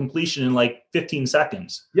muscles to completion in like 15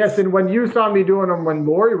 seconds. Yes. And when you saw me doing them, when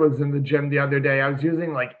Lori was in the gym the other day, I was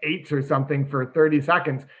using like 8s or something for 30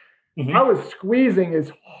 seconds. I was squeezing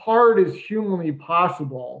as hard as humanly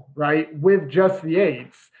possible, right? With just the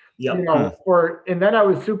 8s, you know, and then I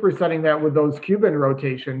was supersetting that with those Cuban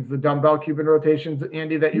rotations, the dumbbell Cuban rotations,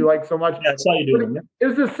 Andy, that you like so much. Yeah, that's how you do it. It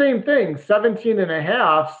was the same thing, 17 and a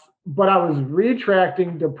half, but I was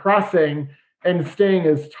retracting, depressing, and staying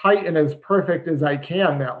as tight and as perfect as I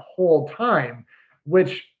can that whole time,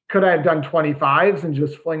 which could I have done 25s and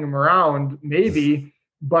just fling them around? Maybe,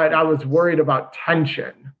 but I was worried about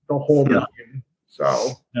tension the whole time.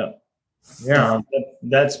 So,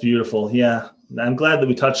 that's beautiful. Yeah. I'm glad that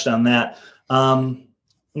we touched on that. Let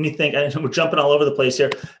me think. We're jumping all over the place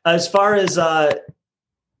here. As far as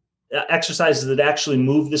exercises that actually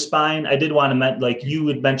move the spine, I did want to mention, like you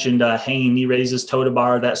had mentioned, hanging knee raises, toe to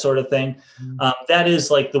bar, that sort of thing. That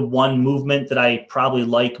is like the one movement that I probably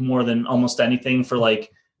like more than almost anything for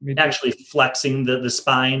like actually flexing the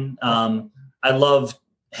spine. I love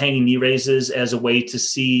hanging knee raises as a way to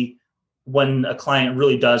see when a client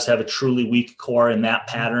really does have a truly weak core in that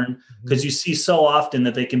pattern, because you see so often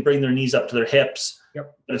that they can bring their knees up to their hips.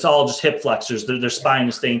 But it's all just hip flexors. Their spine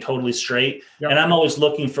is staying totally straight. And I'm always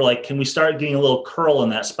looking for like, can we start getting a little curl in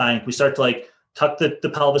that spine? Can we start to like tuck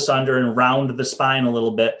the pelvis under and round the spine a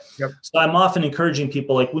little bit? So I'm often encouraging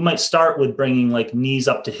people, like we might start with bringing like knees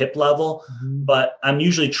up to hip level, but I'm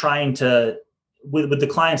usually trying to with the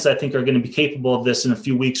clients that I think are going to be capable of this in a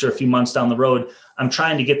few weeks or a few months down the road, I'm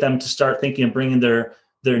trying to get them to start thinking of bringing their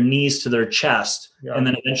knees to their chest, and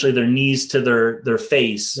then eventually their knees to their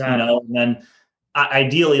face, and then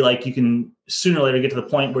ideally, like, you can sooner or later get to the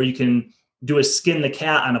point where you can do a skin the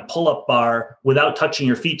cat on a pull-up bar without touching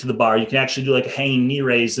your feet to the bar. You can actually do like a hanging knee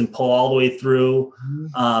raise and pull all the way through,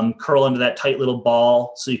 curl into that tight little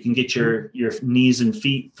ball so you can get your knees and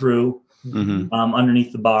feet through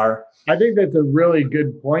underneath the bar. I think that's a really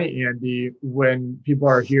good point, Andy, when people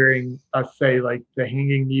are hearing us say like the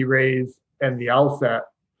hanging knee raise and the L-set.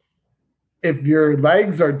 If your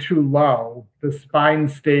legs are too low, the spine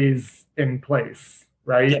stays in place,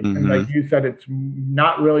 right? And like you said, it's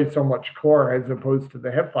not really so much core as opposed to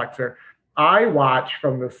the hip flexor. I watch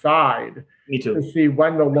from the side to see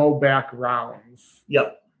when the low back rounds.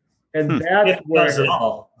 And that's where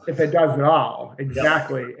if it does it all,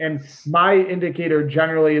 exactly. And my indicator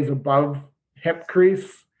generally is above hip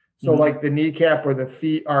crease. So like the kneecap or the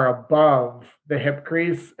feet are above the hip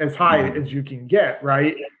crease as high as you can get,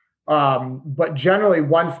 right? But generally,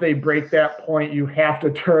 once they break that point, you have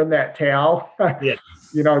to turn that tail,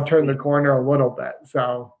 turn the corner a little bit.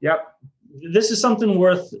 So, this is something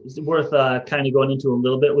worth kind of going into a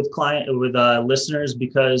little bit with listeners,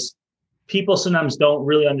 because people sometimes don't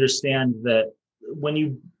really understand that when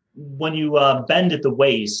you bend at the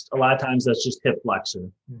waist, a lot of times that's just hip flexor.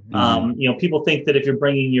 People think that if you're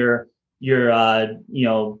bringing your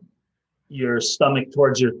stomach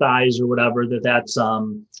towards your thighs or whatever, that's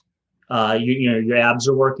your abs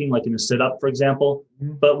are working, like in a sit-up, for example.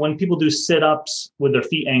 But when people do sit-ups with their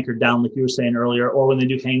feet anchored down, like you were saying earlier, or when they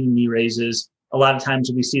do hanging knee raises, a lot of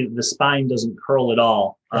times we see that the spine doesn't curl at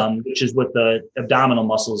all, which is what the abdominal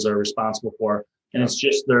muscles are responsible for. And it's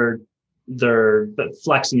just they're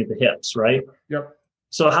flexing at the hips, right?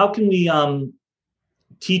 So how can we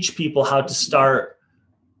teach people how to start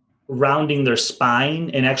rounding their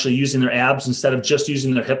spine and actually using their abs instead of just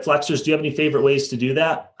using their hip flexors? Do you have any favorite ways to do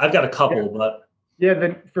that? I've got a couple, but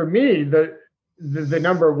for me, the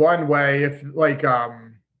number one way, if like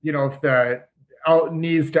if the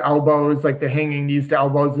knees to elbows, like the hanging knees to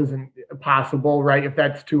elbows isn't possible, right? If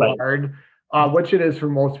that's too hard, which it is for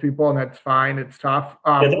most people, and that's fine. It's tough.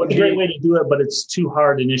 That's a great way to do it, but it's too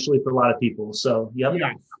hard initially for a lot of people. So,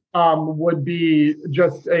 would be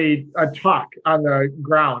just a tuck on the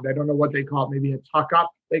ground. I don't know what they call it. Maybe a tuck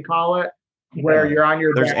up, they call it, where you're on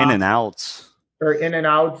your back. In and outs. Or in and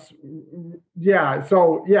outs.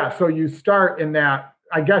 So you start in that,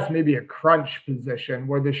 I guess maybe a crunch position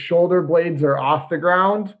where the shoulder blades are off the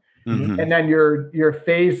ground, and then your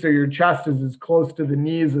face or your chest is as close to the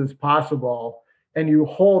knees as possible, and you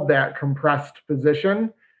hold that compressed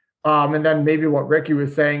position. And then maybe what Ricky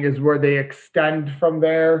was saying is where they extend from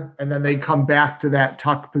there and then they come back to that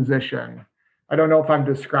tuck position. I don't know if I'm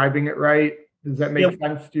describing it right. Does that make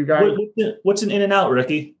sense to you guys? What's an in and out,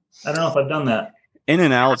 Ricky? I don't know if I've done that. In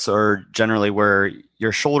and outs are generally where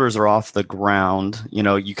your shoulders are off the ground.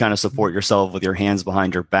 You kind of support yourself with your hands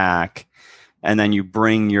behind your back, and then you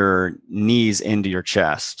bring your knees into your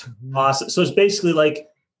chest. Awesome. So it's basically like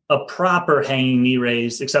a proper hanging knee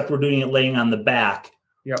raise, except we're doing it laying on the back.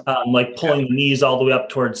 Like pulling the knees all the way up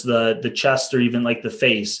towards the chest or even like the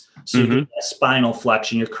face. So you get that spinal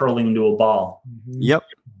flexion, you're curling into a ball.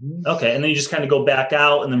 Okay. And then you just kind of go back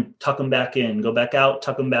out and then tuck them back in, go back out,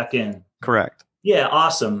 tuck them back in. Correct. Yeah.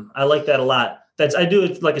 Awesome. I like that a lot. I do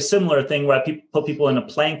it like a similar thing where I put people in a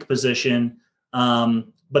plank position,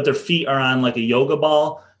 but their feet are on like a yoga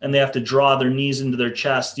ball and they have to draw their knees into their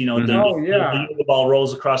chest. The yoga ball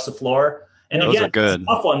rolls across the floor. And those are good. It's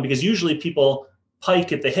a tough one because usually people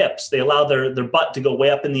pike at the hips. They allow their butt to go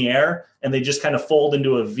way up in the air and they just kind of fold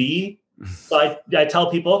into a V. So I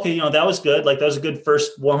tell people, okay, that was good. Like that was a good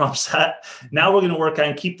first warm-up set. Now we're going to work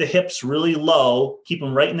on keep the hips really low, keep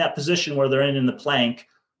them right in that position where they're in the plank.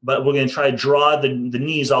 But we're going to try to draw the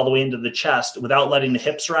knees all the way into the chest without letting the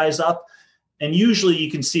hips rise up. And usually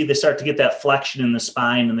you can see they start to get that flexion in the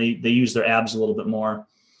spine and they use their abs a little bit more.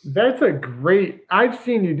 That's I've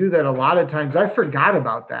seen you do that a lot of times. I forgot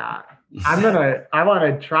about that. I want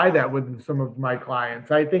to try that with some of my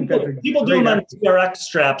clients. I think people do them on TRX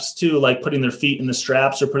straps too, like putting their feet in the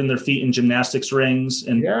straps or putting their feet in gymnastics rings.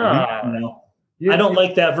 And I don't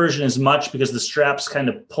like that version as much because the straps kind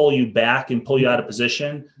of pull you back and pull you out of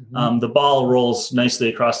position. The ball rolls nicely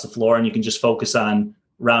across the floor and you can just focus on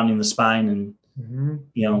rounding the spine and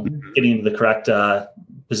getting into the correct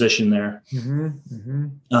position there.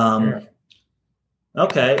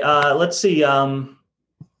 Okay, let's see.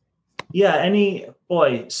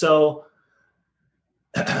 So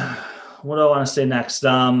what do I want to say next?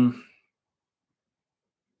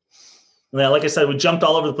 Well, like I said, we jumped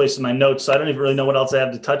all over the place in my notes, so I don't even really know what else I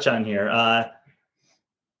have to touch on here.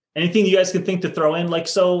 Anything you guys can think to throw in? Like,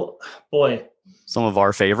 so, boy. Some of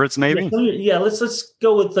our favorites, maybe? Yeah, let's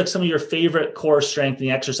go with like some of your favorite core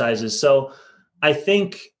strengthening exercises. So I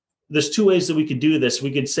think there's two ways that we could do this.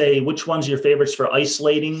 We could say which one's your favorites for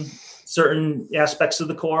isolating certain aspects of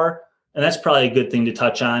the core. And that's probably a good thing to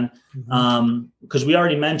touch on. Because we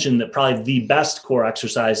already mentioned that probably the best core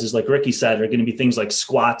exercises, like Ricky said, are going to be things like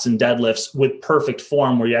squats and deadlifts with perfect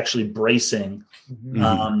form where you're actually bracing.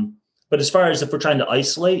 But as far as if we're trying to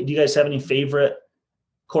isolate, do you guys have any favorite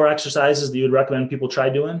core exercises that you would recommend people try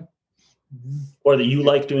doing or that you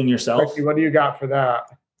like doing yourself? Ricky, what do you got for that?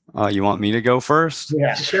 You want me to go first?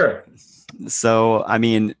 Yeah, sure. So, I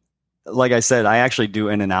mean, like I said, I actually do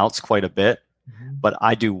in and outs quite a bit, but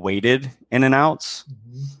I do weighted in and outs.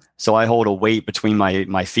 So I hold a weight between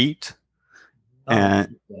my feet.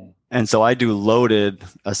 And so I do loaded,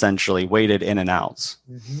 essentially weighted in and outs.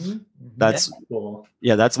 That's cool.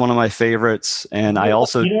 Yeah, that's one of my favorites. And I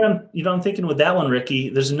also, I'm thinking with that one, Ricky,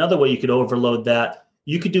 there's another way you could overload that.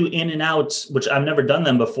 You could do in and outs, which I've never done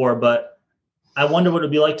them before, but I wonder what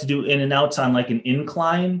it'd be like to do in and outs on like an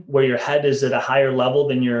incline where your head is at a higher level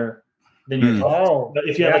than your but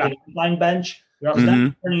if you have like an incline bench,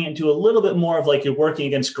 turning it into a little bit more of like you're working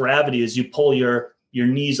against gravity as you pull your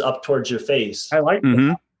knees up towards your face. I like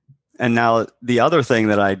that. And now the other thing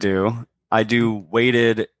that I do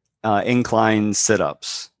weighted incline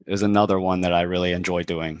sit-ups is another one that I really enjoy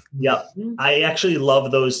doing. Yep. I actually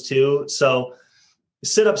love those too. So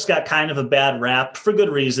sit-ups got kind of a bad rap for good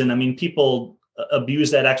reason. I mean, people abuse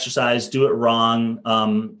that exercise, do it wrong.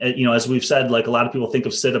 As we've said, like a lot of people think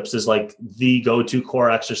of sit-ups as like the go-to core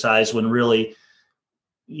exercise when really,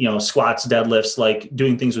 squats, deadlifts, like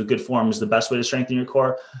doing things with good form is the best way to strengthen your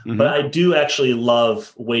core. But I do actually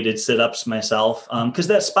love weighted sit-ups myself because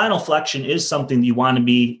that spinal flexion is something you want to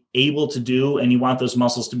be able to do and you want those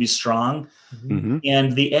muscles to be strong.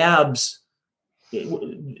 And the abs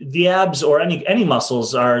or any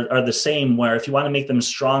muscles are the same, where if you want to make them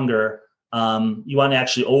stronger, you want to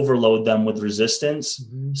actually overload them with resistance.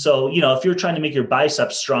 So, if you're trying to make your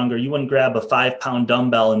biceps stronger, you wouldn't grab a 5-pound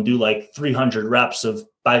dumbbell and do like 300 reps of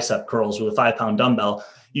bicep curls with a 5-pound dumbbell.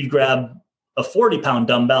 You'd grab a 40-pound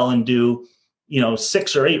dumbbell and do,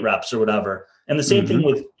 6 or 8 reps or whatever. And the same thing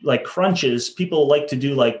with like crunches. People like to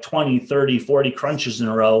do like 20, 30, 40 crunches in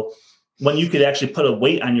a row when you could actually put a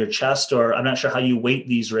weight on your chest, or I'm not sure how you weight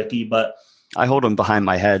these, Ricky, but I hold them behind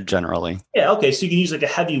my head generally. Yeah. Okay. So you can use like a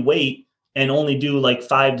heavy weight and only do like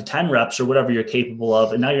 5 to 10 reps or whatever you're capable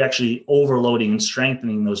of. And now you're actually overloading and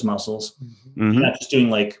strengthening those muscles. You're not just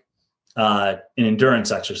doing like an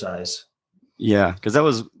endurance exercise. Yeah. Cause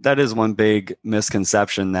that is one big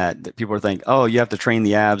misconception that people think, oh, you have to train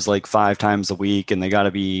the abs like 5 times a week and they got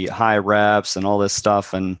to be high reps and all this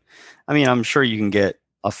stuff. And I mean, I'm sure you can get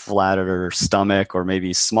a flatter stomach or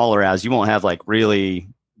maybe smaller abs. You won't have like really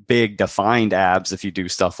big defined abs if you do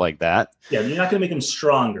stuff like that. Yeah, you're not going to make them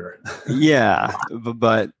stronger. Yeah,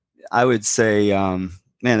 but I would say, man,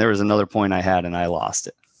 there was another point I had and I lost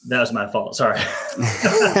it. That was my fault. Sorry.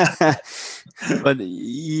 But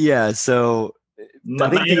yeah, so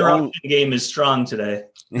my interruption game is strong today.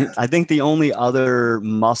 I think the only other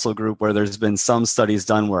muscle group where there's been some studies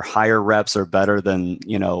done where higher reps are better than,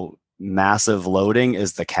 massive loading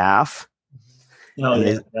is the calf. Oh,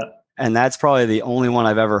 yeah. And that's probably the only one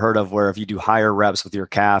I've ever heard of where if you do higher reps with your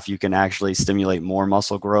calf, you can actually stimulate more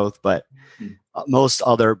muscle growth. But almost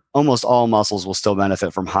all muscles will still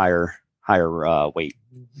benefit from higher weight.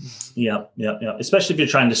 Yeah. Especially if you're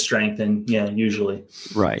trying to strengthen. Yeah, usually.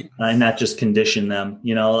 Right. And not just condition them.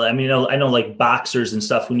 I know like boxers and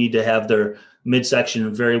stuff who need to have their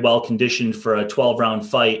midsection very well conditioned for a 12-round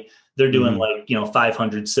fight. They're doing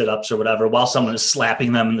 500 sit-ups or whatever while someone is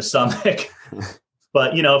slapping them in the stomach.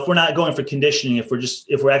 But, if we're not going for conditioning, if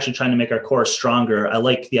we're actually trying to make our core stronger, I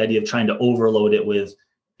like the idea of trying to overload it with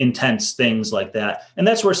intense things like that. And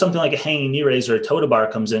that's where something like a hanging knee raise or a toe to bar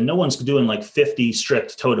comes in. No one's doing like 50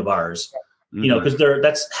 strict toe to bars, because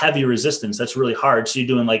that's heavy resistance. That's really hard. So you're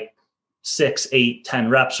doing like 6, 8, 10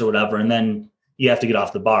 reps or whatever, and then you have to get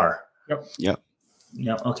off the bar. Yep.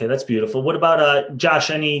 Yeah. Okay. That's beautiful. What about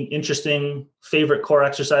Josh, any interesting favorite core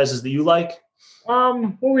exercises that you like?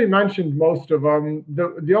 Well, we mentioned most of them.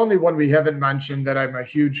 The only one we haven't mentioned that I'm a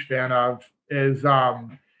huge fan of is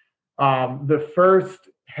the first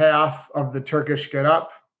half of the Turkish get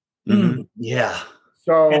up. Yeah.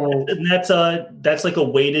 So and that's like a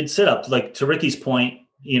weighted sit up. Like to Ricky's point,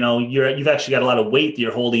 you've actually got a lot of weight that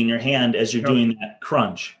you're holding in your hand as you're doing that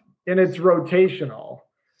crunch. And it's rotational.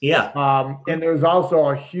 Yeah. And there's also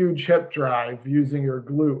a huge hip drive using your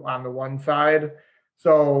glute on the one side.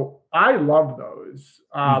 So I love those.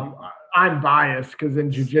 I'm biased because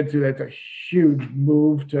in jiu-jitsu, that's a huge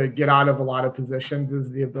move to get out of a lot of positions,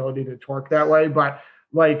 is the ability to torque that way. But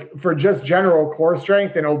like for just general core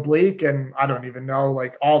strength and oblique, and I don't even know,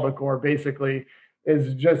 like all the core basically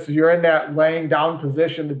is just you're in that laying down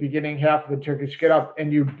position, the beginning half of the Turkish get up,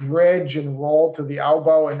 and you bridge and roll to the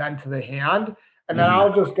elbow and then to the hand. And then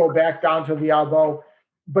I'll just go back down to the elbow.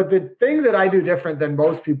 But the thing that I do different than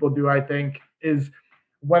most people do, I think, is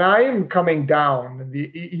when I am coming down,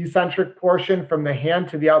 the eccentric portion from the hand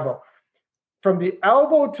to the elbow, from the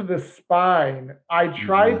elbow to the spine, I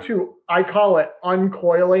try to, I call it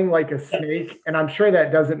uncoiling like a snake. And I'm sure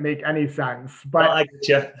that doesn't make any sense, but I get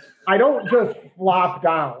you. I don't just flop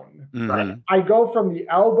down. Right? I go from the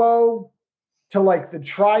elbow to like the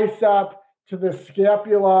tricep, to the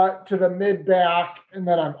scapula, to the mid back, and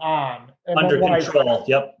then I'm on. And under control.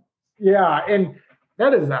 Yep. Yeah. And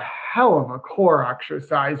that is a hell of a core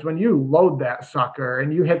exercise when you load that sucker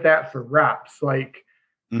and you hit that for reps. Like,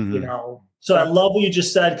 you know. So I love what you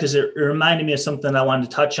just said, because it reminded me of something I wanted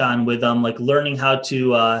to touch on with like learning how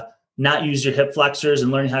to not use your hip flexors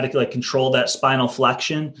and learning how to like control that spinal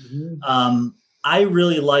flexion. I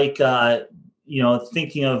really like,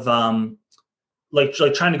 thinking of like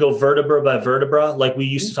trying to go vertebra by vertebra, like we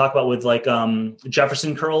used to talk about with like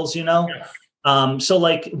Jefferson curls, So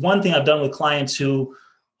like one thing I've done with clients who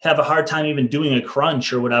have a hard time even doing a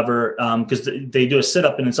crunch or whatever, because they do a sit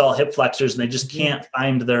up and it's all hip flexors and they just can't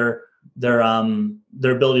find their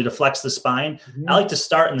ability to flex the spine. I like to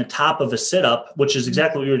start in the top of a sit up, which is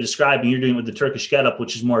exactly what you were describing. You're doing with the Turkish get up,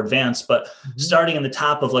 which is more advanced, but starting in the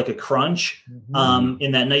top of like a crunch,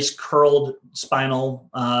 in that nice curled spinal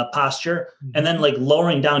posture, and then like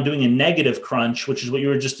lowering down, doing a negative crunch, which is what you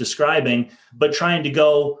were just describing, but trying to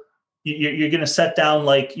go, you're going to set down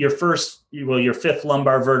like your fifth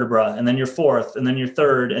lumbar vertebra, and then your fourth, and then your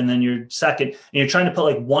third, and then your second. And you're trying to put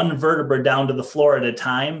like one vertebra down to the floor at a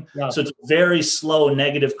time. Yeah. So it's a very slow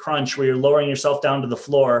negative crunch where you're lowering yourself down to the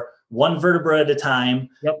floor, one vertebra at a time.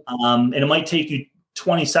 Yep. And it might take you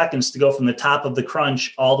 20 seconds to go from the top of the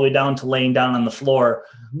crunch all the way down to laying down on the floor.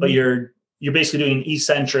 But you're basically doing an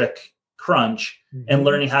eccentric crunch and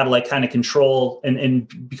learning how to like kind of control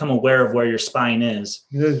and become aware of where your spine is.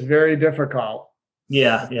 It is very difficult.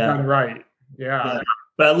 Yeah. Right. Yeah.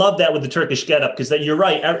 But I love that with the Turkish get up, because you're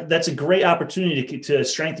right. That's a great opportunity to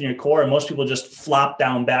strengthen your core. And most people just flop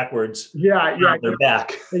down backwards. Yeah. Their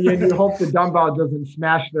back. And you hope the dumbbell doesn't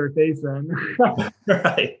smash their face in.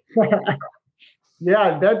 Right.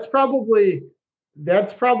 Yeah. That's probably,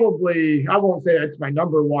 I won't say it's my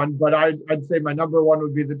number one, but I'd say my number one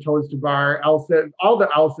would be the toes to bar, L-sit, all the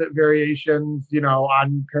L-sit variations,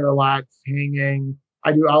 on parallettes, hanging.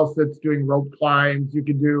 I do L-sits doing rope climbs. You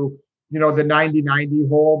can do, the 90-90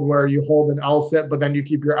 hold where you hold an L-sit, but then you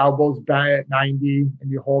keep your elbows bent at 90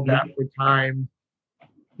 and you hold that for time.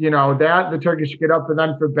 The Turkish get up, and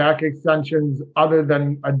then for back extensions, other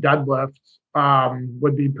than a deadlift,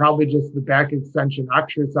 would be probably just the back extension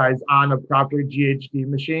exercise on a proper GHD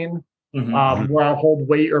machine, where I'll hold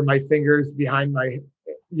weight or my fingers behind my,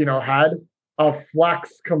 head. I'll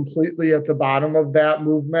flex completely at the bottom of that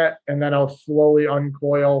movement, and then I'll slowly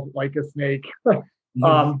uncoil like a snake,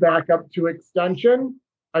 back up to extension.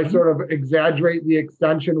 I sort of exaggerate the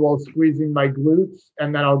extension while squeezing my glutes,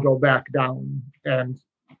 and then I'll go back down. And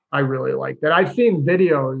I really like that. I've seen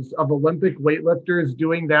videos of Olympic weightlifters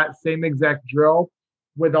doing that same exact drill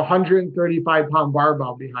with a 135-pound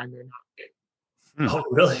barbell behind their neck. Oh,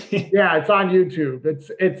 really? Yeah, it's on YouTube.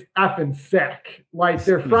 It's effing sick. Like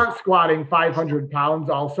they're front squatting 500 pounds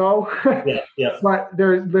also. Yeah. But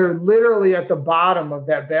they're literally at the bottom of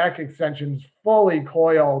that back extension, fully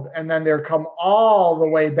coiled, and then they're come all the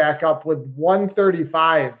way back up with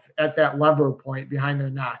 135 at that lever point behind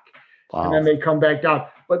their neck. Wow. And then they come back down.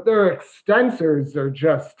 But their extensors are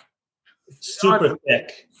just super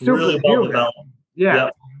thick, really well developed. Yeah.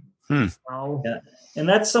 Yep. Yeah. And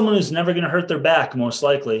that's someone who's never going to hurt their back, most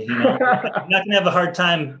likely. You're not going to have a hard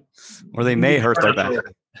time. Or they may hurt their back.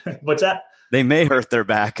 What's that? They may hurt their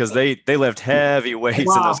back because they lift heavy weights in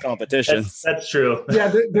those competitions. That's true.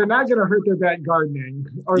 Yeah, they're not going to hurt their back gardening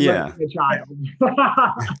or lifting a child.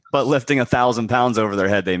 But lifting 1,000 pounds over their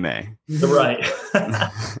head, they may. Right.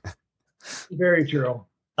 Very true.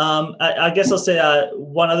 I guess I'll say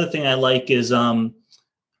one other thing I like is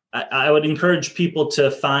I would encourage people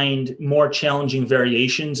to find more challenging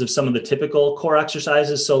variations of some of the typical core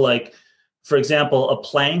exercises. So like, for example, a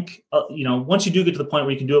plank, once you do get to the point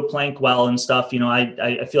where you can do a plank well and stuff,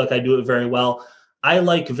 I feel like I do it very well. I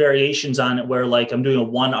like variations on it where like I'm doing a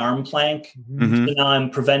one arm plank. Mm-hmm. So now I'm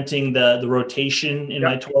preventing the rotation in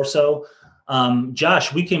my torso.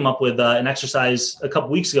 Josh, we came up with an exercise a couple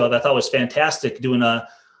weeks ago that I thought was fantastic, doing a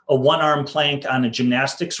one arm plank on a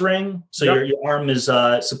gymnastics ring. So your arm is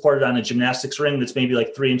supported on a gymnastics ring that's maybe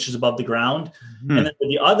like 3 inches above the ground. And then with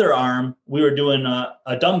the other arm, we were doing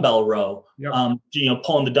a dumbbell row,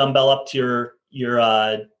 pulling the dumbbell up to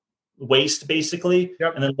your waist basically,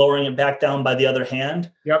 and then lowering it back down by the other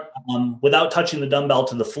hand without touching the dumbbell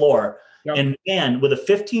to the floor. And man, with a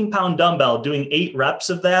 15-pound dumbbell, doing 8 reps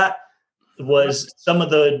of that was some of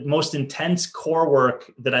the most intense core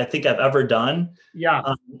work that I think I've ever done.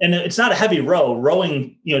 And it's not a heavy row.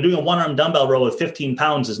 Rowing, doing a one-arm dumbbell row with 15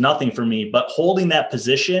 pounds is nothing for me, but holding that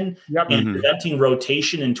position and preventing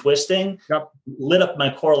rotation and twisting lit up my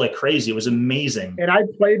core like crazy. It was amazing. And I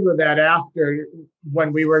played with that after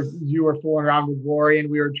when you were fooling around with Lori and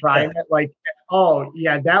we were trying it. Like,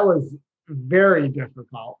 that was very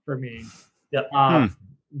difficult for me. And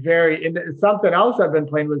something else I've been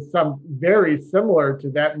playing with, some very similar to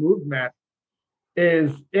that movement,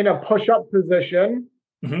 is in a push-up position.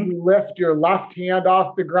 You lift your left hand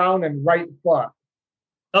off the ground and right foot.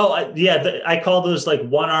 I call those like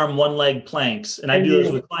one arm, one leg planks. And I do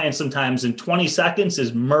those with clients sometimes, and 20 seconds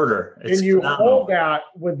is murder. It's phenomenal. Hold that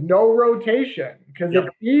with no rotation, because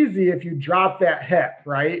it's easy if you drop that hip,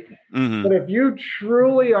 right? But if you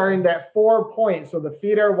truly are in that 4 point, so the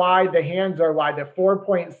feet are wide, the hands are wide, the 4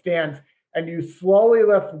 point stance, and you slowly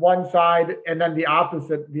lift one side and then the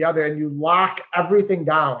opposite, the other, and you lock everything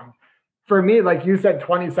down. For me, like you said,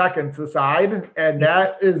 20 seconds aside, and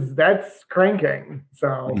that's cranking.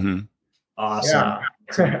 So awesome.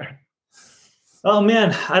 Oh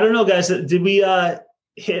man, I don't know, guys. Did we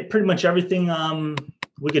hit pretty much everything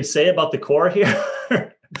we could say about the core here?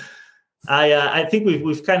 I think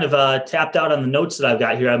we've kind of tapped out on the notes that I've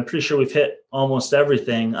got here. I'm pretty sure we've hit almost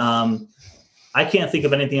everything. I can't think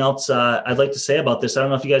of anything else I'd like to say about this. I don't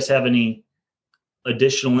know if you guys have any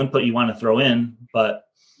additional input you want to throw in, but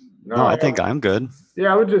no, I think I'm good.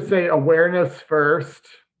 Yeah, I would just say awareness first.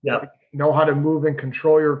 Yeah. Know how to move and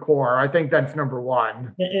control your core. I think that's number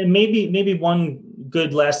one. And maybe one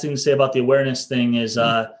good last thing to say about the awareness thing is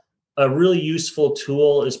a really useful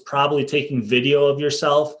tool is probably taking video of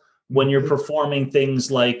yourself when you're performing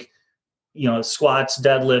things like, squats,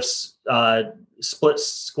 deadlifts, split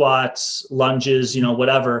squats, lunges,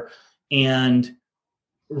 whatever, and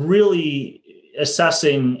really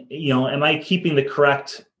assessing, am I keeping the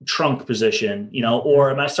correct trunk position, or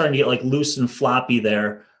am I starting to get like loose and floppy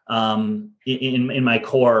there in my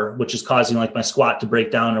core, which is causing like my squat to break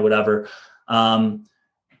down or whatever.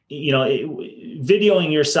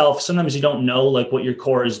 Videoing yourself, sometimes you don't know like what your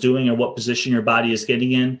core is doing or what position your body is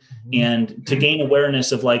getting in. And to gain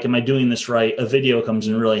awareness of like, am I doing this right? A video comes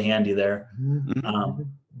in really handy there.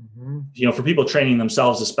 For people training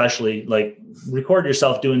themselves, especially, like record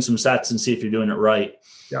yourself doing some sets and see if you're doing it right.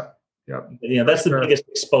 That's the biggest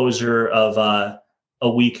exposure of a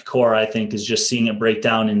weak core, I think, is just seeing it break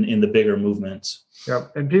down in the bigger movements.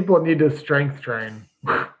 And people need to strength train.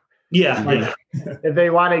 If they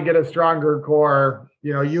want to get a stronger core,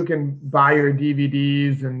 you can buy your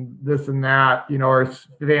DVDs and this and that, or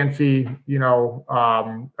fancy,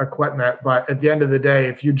 equipment. But at the end of the day,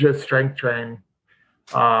 if you just strength train,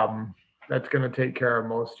 that's going to take care of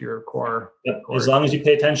most of your core. As long as you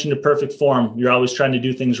pay attention to perfect form, you're always trying to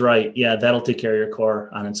do things right. Yeah, that'll take care of your core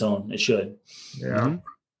on its own. It should. Yeah.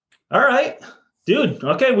 All right, dude.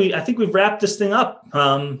 Okay, I think we've wrapped this thing up.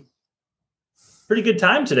 Pretty good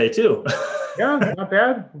time today too. Yeah, not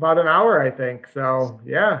bad. About an hour, I think. So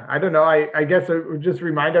yeah, I don't know. I guess I would just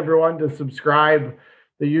remind everyone to subscribe.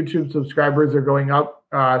 The YouTube subscribers are going up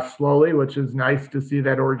slowly, which is nice to see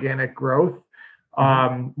that organic growth.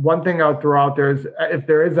 One thing I'll throw out there is if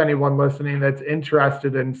there is anyone listening that's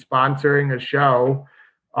interested in sponsoring a show,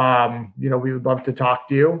 we would love to talk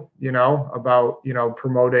to you, about,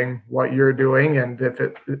 promoting what you're doing. And if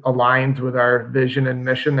it aligns with our vision and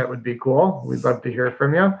mission, that would be cool. We'd love to hear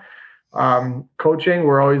from you. Coaching,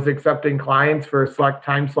 we're always accepting clients for select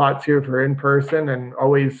time slots here for in-person and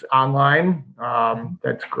always online.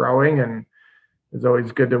 That's growing, and it's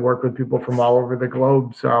always good to work with people from all over the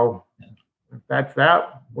globe. So that's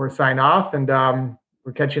that. We'll sign off, and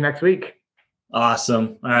we'll catch you next week.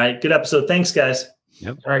 Awesome. All right. Good episode. Thanks, guys.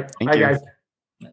 Yep. All right. Thank Bye, you. guys.